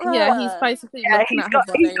 Yeah, he's basically looking at her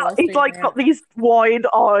body. He's got these wide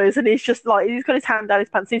eyes, and he's just like, he's got his hand down his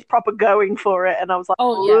pants, and he's proper going for it. And I was like,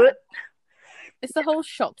 oh yeah. It's the whole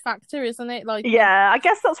shock factor, isn't it? Like, yeah, I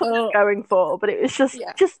guess that's what they're going for, but it was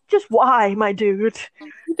just why, my dude?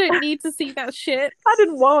 You don't need to see that shit. I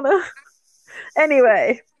didn't wanna.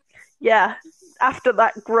 Anyway, yeah, after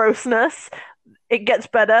that grossness, it gets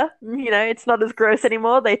better. You know, it's not as gross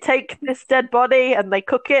anymore. They take this dead body and they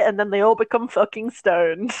cook it, and then they all become fucking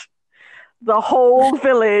stoned. The whole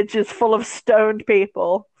village is full of stoned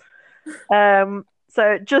people.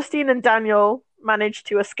 So Justine and Daniel manage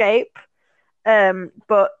to escape.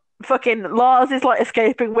 But fucking Lars is like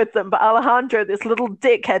escaping with them, but Alejandro, this little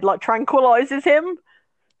dickhead, like tranquilizes him,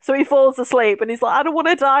 so he falls asleep and he's like, I don't want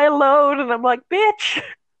to die alone, and I'm like, bitch.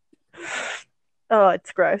 Oh,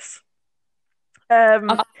 it's gross.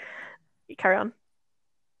 You carry on.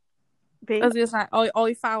 I was gonna say,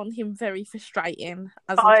 I found him very frustrating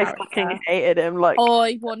as a character. I fucking hated him. Like,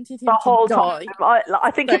 I wanted him the whole to die. time.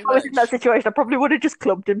 I think if I was in that situation, I probably would have just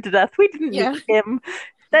clubbed him to death. We didn't need him.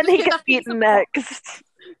 Then he gets beaten next.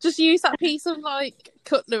 Just use that piece of like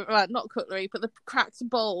cutlery, not cutlery, but the cracked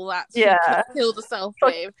bowl that she killed herself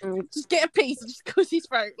with. Just get a piece and just cut his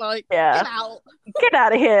throat. Like, get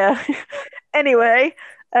out of here. Anyway,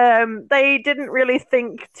 they didn't really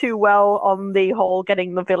think too well on the whole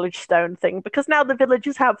getting the village stone thing, because now the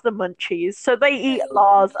villagers have the munchies, so they eat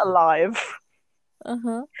Lars alive.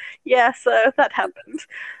 Yeah, so that happened.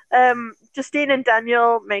 Justine and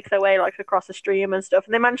Daniel make their way like across a stream and stuff,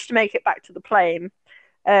 and they manage to make it back to the plane.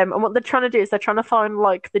 And what they're trying to do is they're trying to find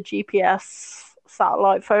like the GPS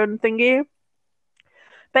satellite phone thingy.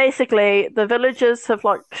 Basically, the villagers have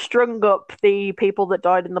like strung up the people that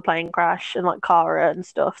died in the plane crash and like Kara and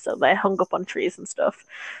stuff, so they're hung up on trees and stuff.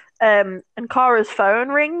 And Kara's phone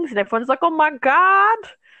rings, and everyone's like, "Oh my god!"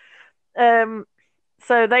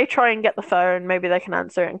 So they try and get the phone. Maybe they can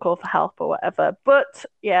answer it and call for help or whatever. But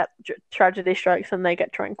yeah, tragedy strikes and they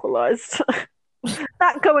get tranquilized.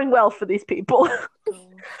 Not going well for these people.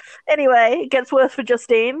 Anyway, it gets worse for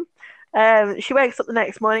Justine. She wakes up the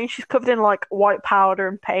next morning. She's covered in like white powder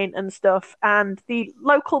and paint and stuff. And the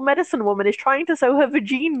local medicine woman is trying to sew her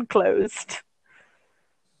vagina closed.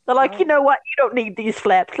 They're like, you know what? You don't need these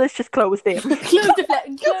flaps. Let's just close them.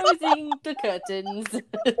 Closing the curtains.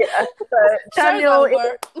 Yeah, so Daniel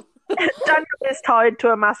is tied to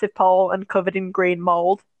a massive pole and covered in green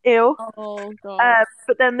mold. Ew. Oh god.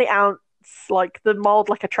 But then the ants, like the mold,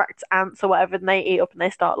 like attracts ants or whatever, and they eat up and they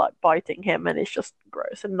start like biting him, and it's just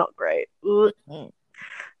gross and not great.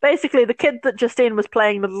 Basically, the kid that Justine was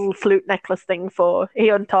playing the little flute necklace thing for, he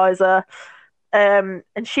unties her. And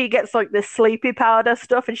she gets like this sleepy powder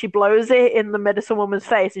stuff, and she blows it in the medicine woman's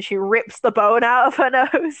face, and she rips the bone out of her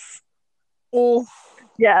nose. Oh,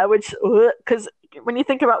 yeah, which because when you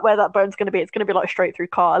think about where that bone's going to be, it's going to be like straight through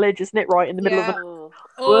cartilage, isn't it? Right in the middle of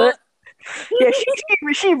the. Yeah,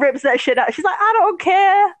 she rips that shit out. She's like, I don't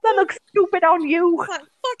care. That looks stupid on you. Like,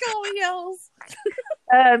 fuck all y'alls.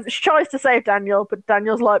 She tries to save Daniel, but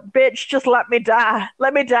Daniel's like, bitch, just let me die.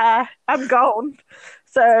 Let me die. I'm gone.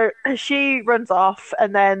 So she runs off,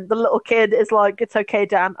 and then the little kid is like, it's okay,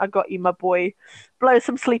 Dan, I got you, my boy. Blows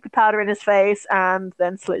some sleepy powder in his face, and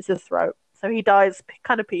then slits his throat. So he dies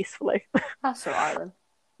kind of peacefully. That's alright then.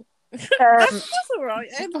 That's alright.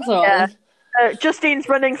 That's alright then. Justine's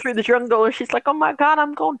running through the jungle, and she's like, oh my god,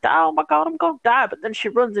 I'm going to die. Oh my god, I'm going to die. But then she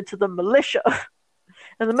runs into the militia.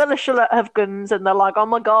 And the militia have guns, and they're like, oh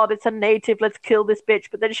my god, it's a native, let's kill this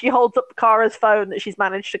bitch. But then she holds up Kara's phone that she's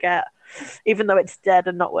managed to get, even though it's dead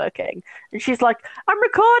and not working. And she's like, I'm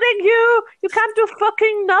recording you! You can't do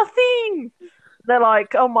fucking nothing! They're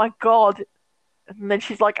like, oh my god. And then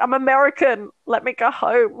she's like, I'm American, let me go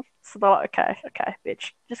home. So they're like, okay,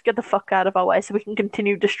 bitch, just get the fuck out of our way so we can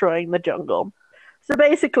continue destroying the jungle. So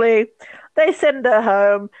basically, they send her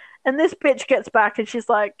home, and this bitch gets back, and she's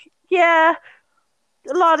like, yeah,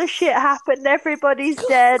 a lot of shit happened, everybody's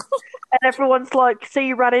dead. And everyone's like, so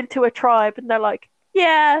you ran into a tribe? And they're like,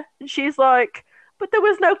 yeah. And she's like, but there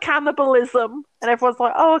was no cannibalism. And everyone's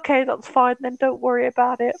like, oh, okay, that's fine, then don't worry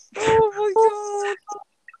about it. Oh my god.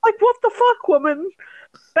 Like, what the fuck, woman?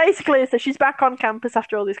 Basically, so she's back on campus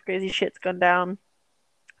after all this crazy shit's gone down.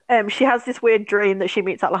 She has this weird dream that she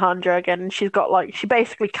meets Alejandro again, and she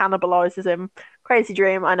basically cannibalizes him. Crazy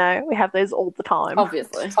dream, I know. We have those all the time.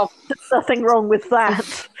 Obviously. There's nothing wrong with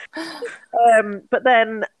that. But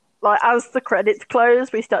then, like, as the credits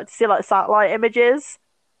close, we start to see, like, satellite images.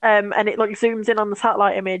 And it, like, zooms in on the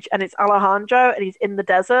satellite image, and it's Alejandro, and he's in the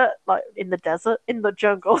desert. In the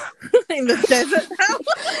jungle. In the desert.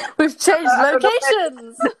 We've changed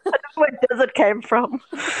locations. I don't know where desert came from.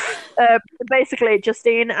 Basically,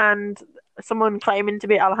 Justine and someone claiming to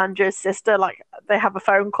be Alejandro's sister, like, they have a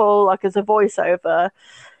phone call, like, as a voiceover,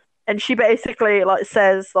 and she basically, like,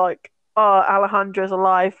 says, like, oh, Alejandro's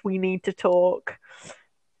alive, we need to talk.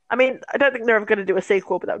 I mean, I don't think they're ever going to do a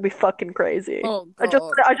sequel, but that would be fucking crazy. Oh, I just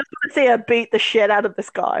want to see her beat the shit out of this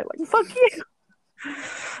guy. Like, fuck you.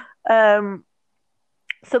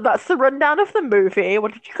 So that's the rundown of the movie.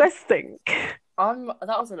 What did you guys think? That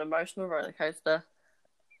was an emotional roller coaster.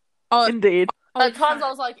 Oh, indeed. At times I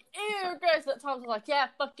was like, ew, gross. At times I was like, yeah,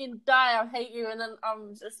 fucking die, I hate you. And then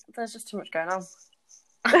there's just too much going on.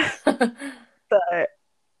 But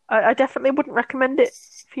I definitely wouldn't recommend it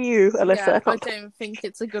for you, Alyssa. Yeah, I don't think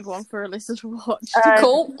it's a good one for Alyssa to watch.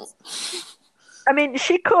 Cool. I mean,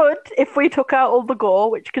 she could, if we took out all the gore,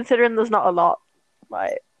 which, considering there's not a lot,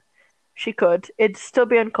 like, she could. It'd still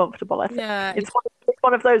be uncomfortable, I think. Yeah, it's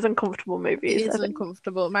one of those uncomfortable movies. It is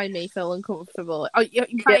uncomfortable. It made me feel uncomfortable. It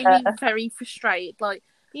made me very frustrated. Like,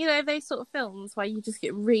 you know, those sort of films where you just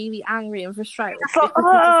get really angry and frustrated. It's like,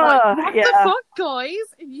 what the fuck, guys?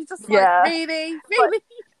 And you just like, really?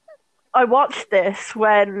 I watched this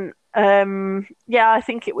when, I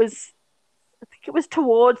think it was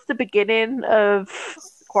towards the beginning of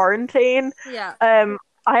quarantine. Yeah.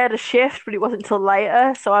 I had a shift, but it wasn't until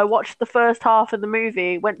later. So I watched the first half of the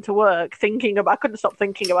movie, went to work, I couldn't stop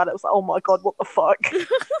thinking about it. I was like, oh my god, what the fuck?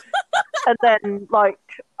 And then, like,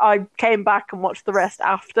 I came back and watched the rest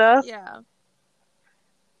after. Yeah.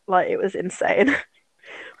 Like, it was insane.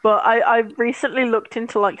 But I recently looked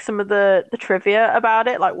into, like, some of the trivia about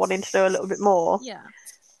it, like, wanting to know a little bit more. Yeah.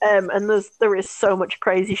 And there is so much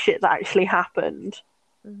crazy shit that actually happened.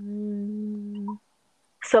 Mm.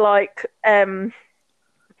 So, like,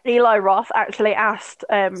 Eli Roth actually asked,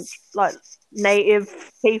 like,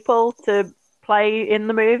 native people to play in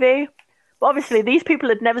the movie. But obviously, these people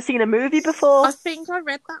had never seen a movie before. I think I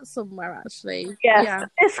read that somewhere, actually. Yes, yeah.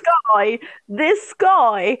 This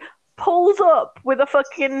guy pulls up with a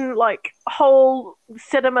fucking, like, whole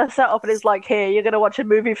cinema setup and is like, here, you're going to watch a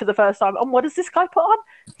movie for the first time. And what does this guy put on?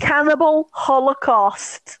 Cannibal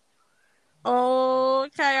Holocaust. Oh,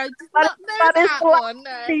 okay, I did not know that one.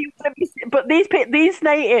 No. But these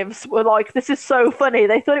natives were like, this is so funny.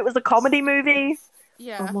 They thought it was a comedy movie.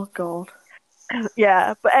 Yeah. Oh my god.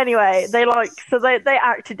 Yeah, but anyway, they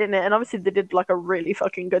acted in it, and obviously they did, like, a really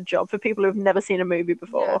fucking good job for people who've never seen a movie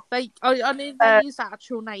before. Yeah, I knew they used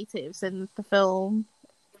actual natives in the film.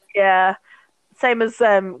 Yeah, same as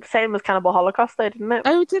Cannibal Holocaust, though, didn't it?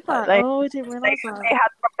 Oh, did that? I didn't realise that. They had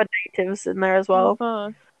proper natives in there as well.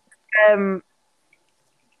 Oh,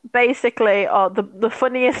 basically, the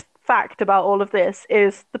funniest fact about all of this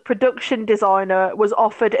is the production designer was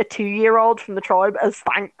offered a 2-year-old from the tribe as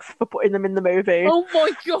thanks for putting them in the movie. Oh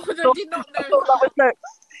my god, I did not know that.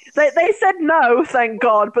 They said no, thank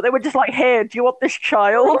God, but they were just like, here, do you want this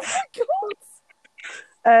child? Oh my god.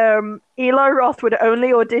 Eli Roth would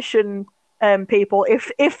only audition people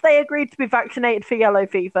if they agreed to be vaccinated for yellow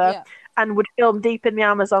fever, and would film deep in the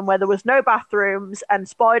Amazon where there was no bathrooms and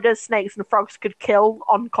spiders, snakes, and frogs could kill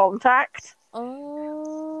on contact.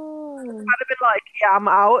 Oh. I'd have been like, yeah, I'm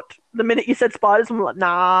out. The minute you said spiders, I'm like,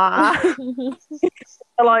 nah.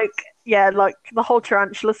 Like, yeah, like the whole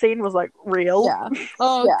tarantula scene was like real. Yeah.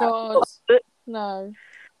 Oh God. No.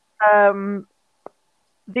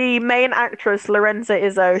 The main actress, Lorenza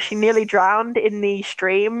Izzo, she nearly drowned in the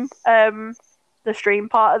stream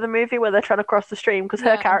part of the movie where they're trying to cross the stream because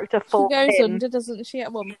her character falls in. She goes under, doesn't she,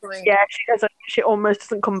 at one point? Yeah, she goes under. She almost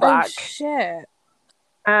doesn't come back. Oh, shit.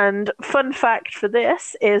 And fun fact for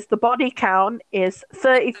this is the body count is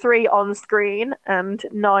 33 on screen and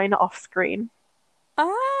 9 off screen.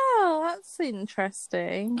 Oh, that's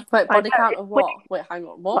interesting. Wait, body count of what? Wait, hang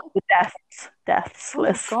on, what? Deaths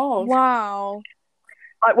list. Oh, God. Wow.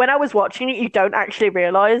 Like, when I was watching it, you don't actually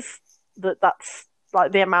realise that that's,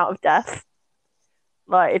 like, the amount of death.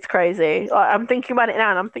 Like, it's crazy. Like, I'm thinking about it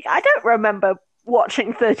now, and I'm thinking, I don't remember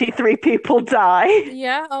watching 33 people die.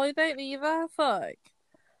 Yeah, I don't either. Fuck.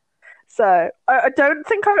 So, I don't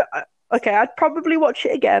think okay, I'd probably watch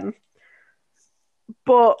it again.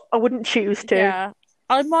 But I wouldn't choose to. Yeah.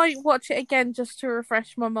 I might watch it again just to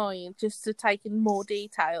refresh my mind, just to take in more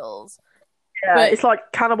details. Yeah, but it's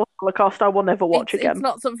like Cannibal Holocaust. I will never watch again. It's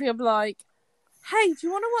not something I'm like, hey, do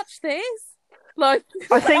you want to watch this? Like,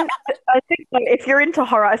 I think like, if you're into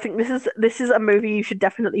horror, I think this is a movie you should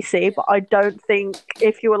definitely see. But I don't think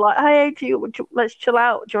if you were like, hey, let's chill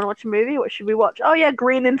out. Do you want to watch a movie? What should we watch? Oh yeah,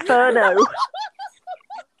 Green Inferno.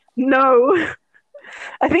 No.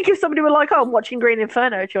 I think if somebody were like, oh, I'm watching Green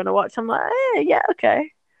Inferno, do you want to watch? I'm like, yeah,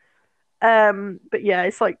 okay. But yeah,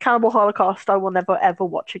 it's like Cannibal Holocaust. I will never ever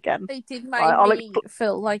watch again. They did make me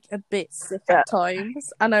feel like a bit sick at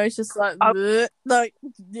times, and I was just like, no.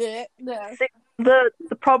 The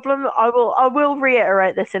problem, I will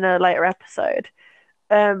reiterate this in a later episode.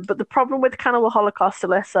 But the problem with Cannibal Holocaust,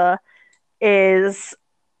 Alyssa, is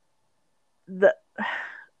that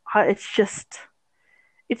it's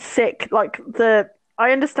sick. Like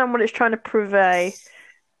I understand what it's trying to purvey.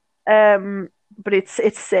 But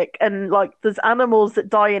it's sick, and like there's animals that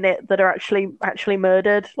die in it that are actually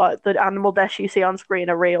murdered. Like the animal deaths you see on screen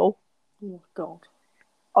are real. Oh God!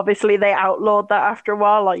 Obviously, they outlawed that after a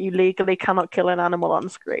while. Like you legally cannot kill an animal on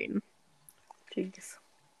screen. Jeez.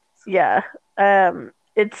 Yeah.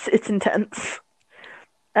 It's intense.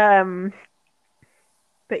 But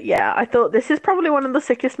yeah, I thought this is probably one of the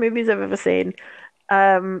sickest movies I've ever seen.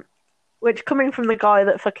 Which, coming from the guy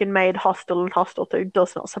that fucking made Hostel and Hostel 2,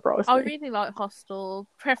 does not surprise me. I really like Hostel,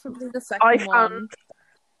 preferably the second one.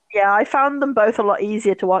 Yeah, I found them both a lot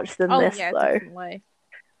easier to watch than this, though. Definitely.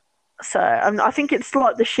 So, I think it's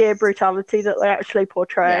like the sheer brutality that they actually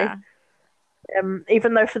portray. Yeah.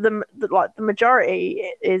 Even though for them, like the majority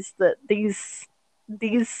is that these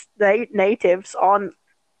natives aren't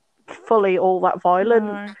fully all that violent.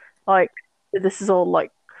 No. Like, this is all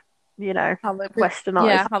like, you know, westernized.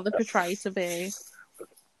 Yeah, how they're portrayed to be.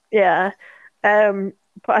 Yeah.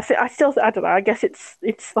 But I don't know. I guess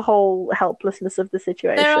it's the whole helplessness of the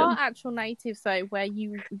situation. There are actual natives though where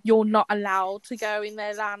you're not allowed to go in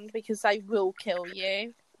their land because they will kill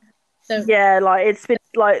you. So... Yeah, like it's been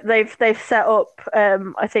like they've set up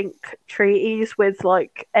I think treaties with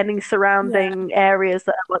like any surrounding areas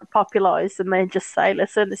that are like popularized, and they just say,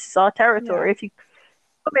 listen, this is our territory. If you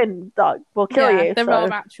come in, like, we'll kill you. There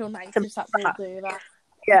are actual natives that will do that.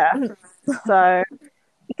 Yeah. So I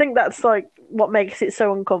think that's like what makes it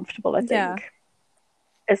so uncomfortable, I think.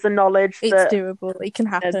 Is the knowledge that it's doable. It can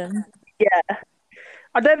happen. Yeah.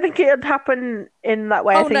 I don't think it'd happen in that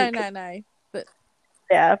way. Oh, I think, no. But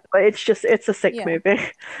yeah, but it's a sick movie.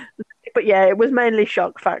 But yeah, it was mainly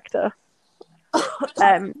shock factor.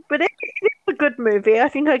 But it's a good movie. I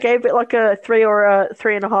think I gave it like a 3 or a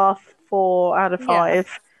 3.5, 4 out of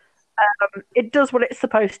 5. It does what it's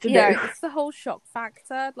supposed to do. Yeah, it's the whole shock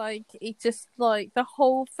factor. Like, it just, like, the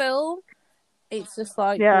whole film, it's just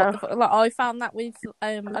like, like I found that with,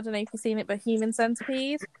 I don't know if you've seen it, but Human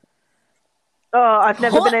Centipede. Oh, I've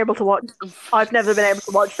never been able to watch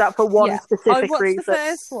that for one specific reason. I watched the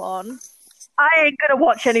first one. I ain't gonna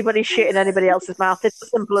watch anybody shit in anybody else's mouth. It's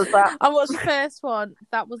as simple as that. I watched the first one.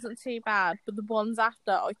 That wasn't too bad, but the ones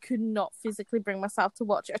after, I could not physically bring myself to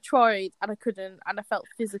watch it. I tried and I couldn't, and I felt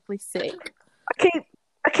physically sick.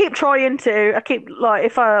 I keep trying to. I keep like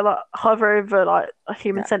if I like hover over like a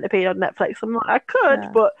Human Centipede on Netflix, I'm like I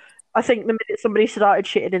could, but I think the minute somebody started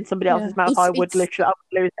shitting in somebody else's mouth, I would lose. I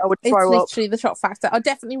would throw up. It's literally the shock factor. I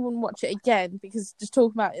definitely wouldn't watch it again because just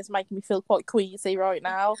talking about it is making me feel quite queasy right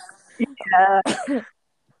now. Yeah.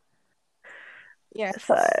 Yeah.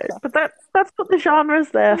 So, but that's what the genre's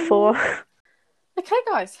there for. Okay,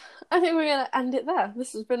 guys. I think we're going to end it there.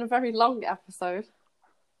 This has been a very long episode.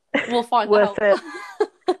 We'll find Worth out.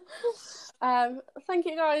 it. Thank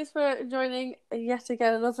you guys for joining yet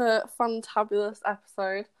again another fantabulous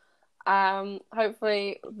episode.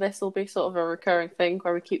 Hopefully this will be sort of a recurring thing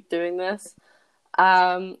where we keep doing this.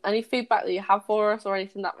 Any feedback that you have for us or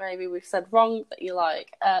anything that maybe we've said wrong that you're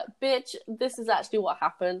like, bitch, this is actually what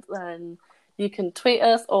happened, then you can tweet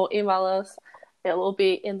us or email us. It will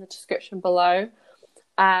be in the description below.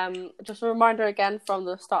 Just a reminder again from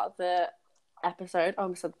the start of the episode, I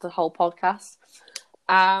almost said the whole podcast,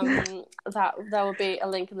 that there will be a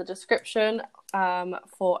link in the description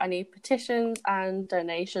for any petitions and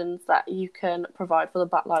donations that you can provide for the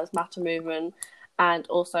Black Lives Matter movement, and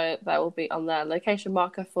also there will be on there location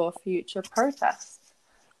marker for future protests.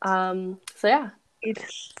 So yeah,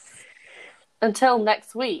 until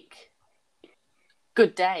next week,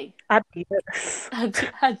 good day. Adios.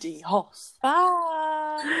 Adios.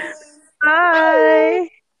 Bye. Bye.